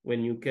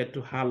when you get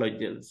to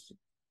halogens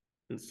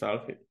and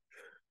sulfate.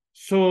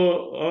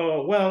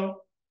 So,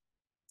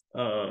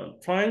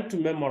 trying to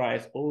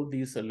memorize all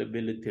these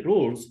solubility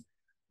rules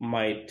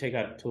might take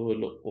a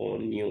toll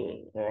on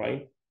you, all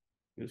right?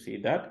 You see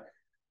that?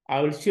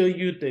 I will show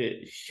you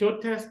the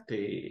shortest,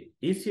 the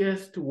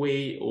easiest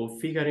way of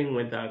figuring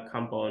whether a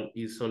compound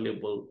is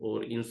soluble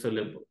or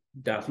insoluble.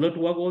 Does not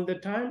work all the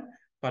time,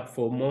 but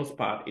for most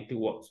part, it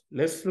works.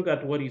 Let's look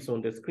at what is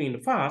on the screen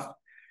first.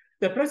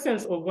 The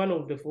presence of one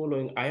of the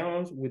following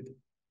ions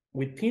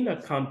within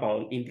a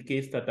compound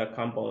indicates that a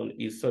compound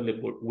is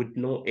soluble with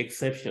no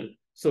exception.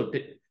 So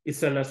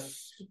it's an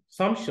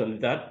assumption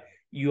that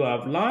you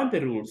have learned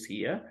the rules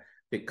here,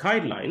 the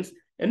guidelines,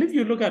 and if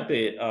you look at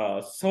the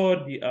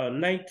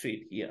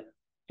nitrate here,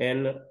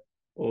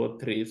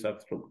 NO3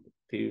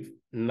 substitutive,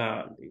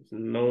 none, there's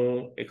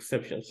no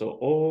exception. So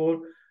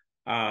all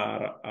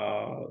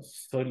are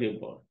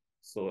soluble.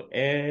 So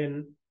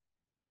NO3,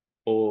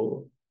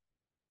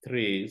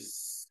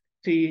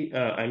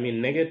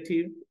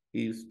 negative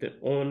is the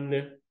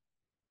only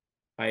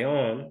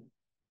ion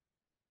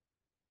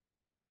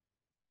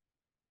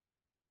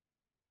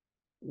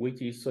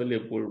which is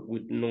soluble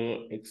with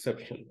no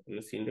exception.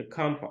 It's in the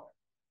compound.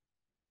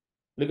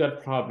 Look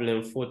at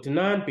problem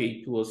 49,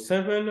 page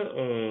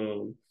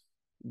 207,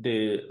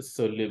 the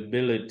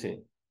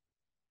solubility.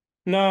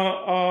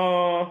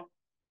 Now,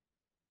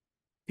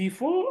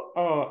 before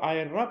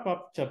I wrap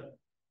up chapter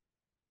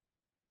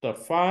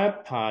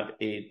 5, part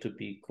A to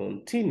be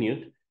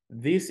continued,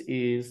 this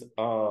is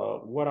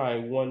what I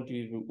want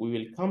you, we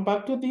will come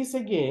back to this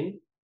again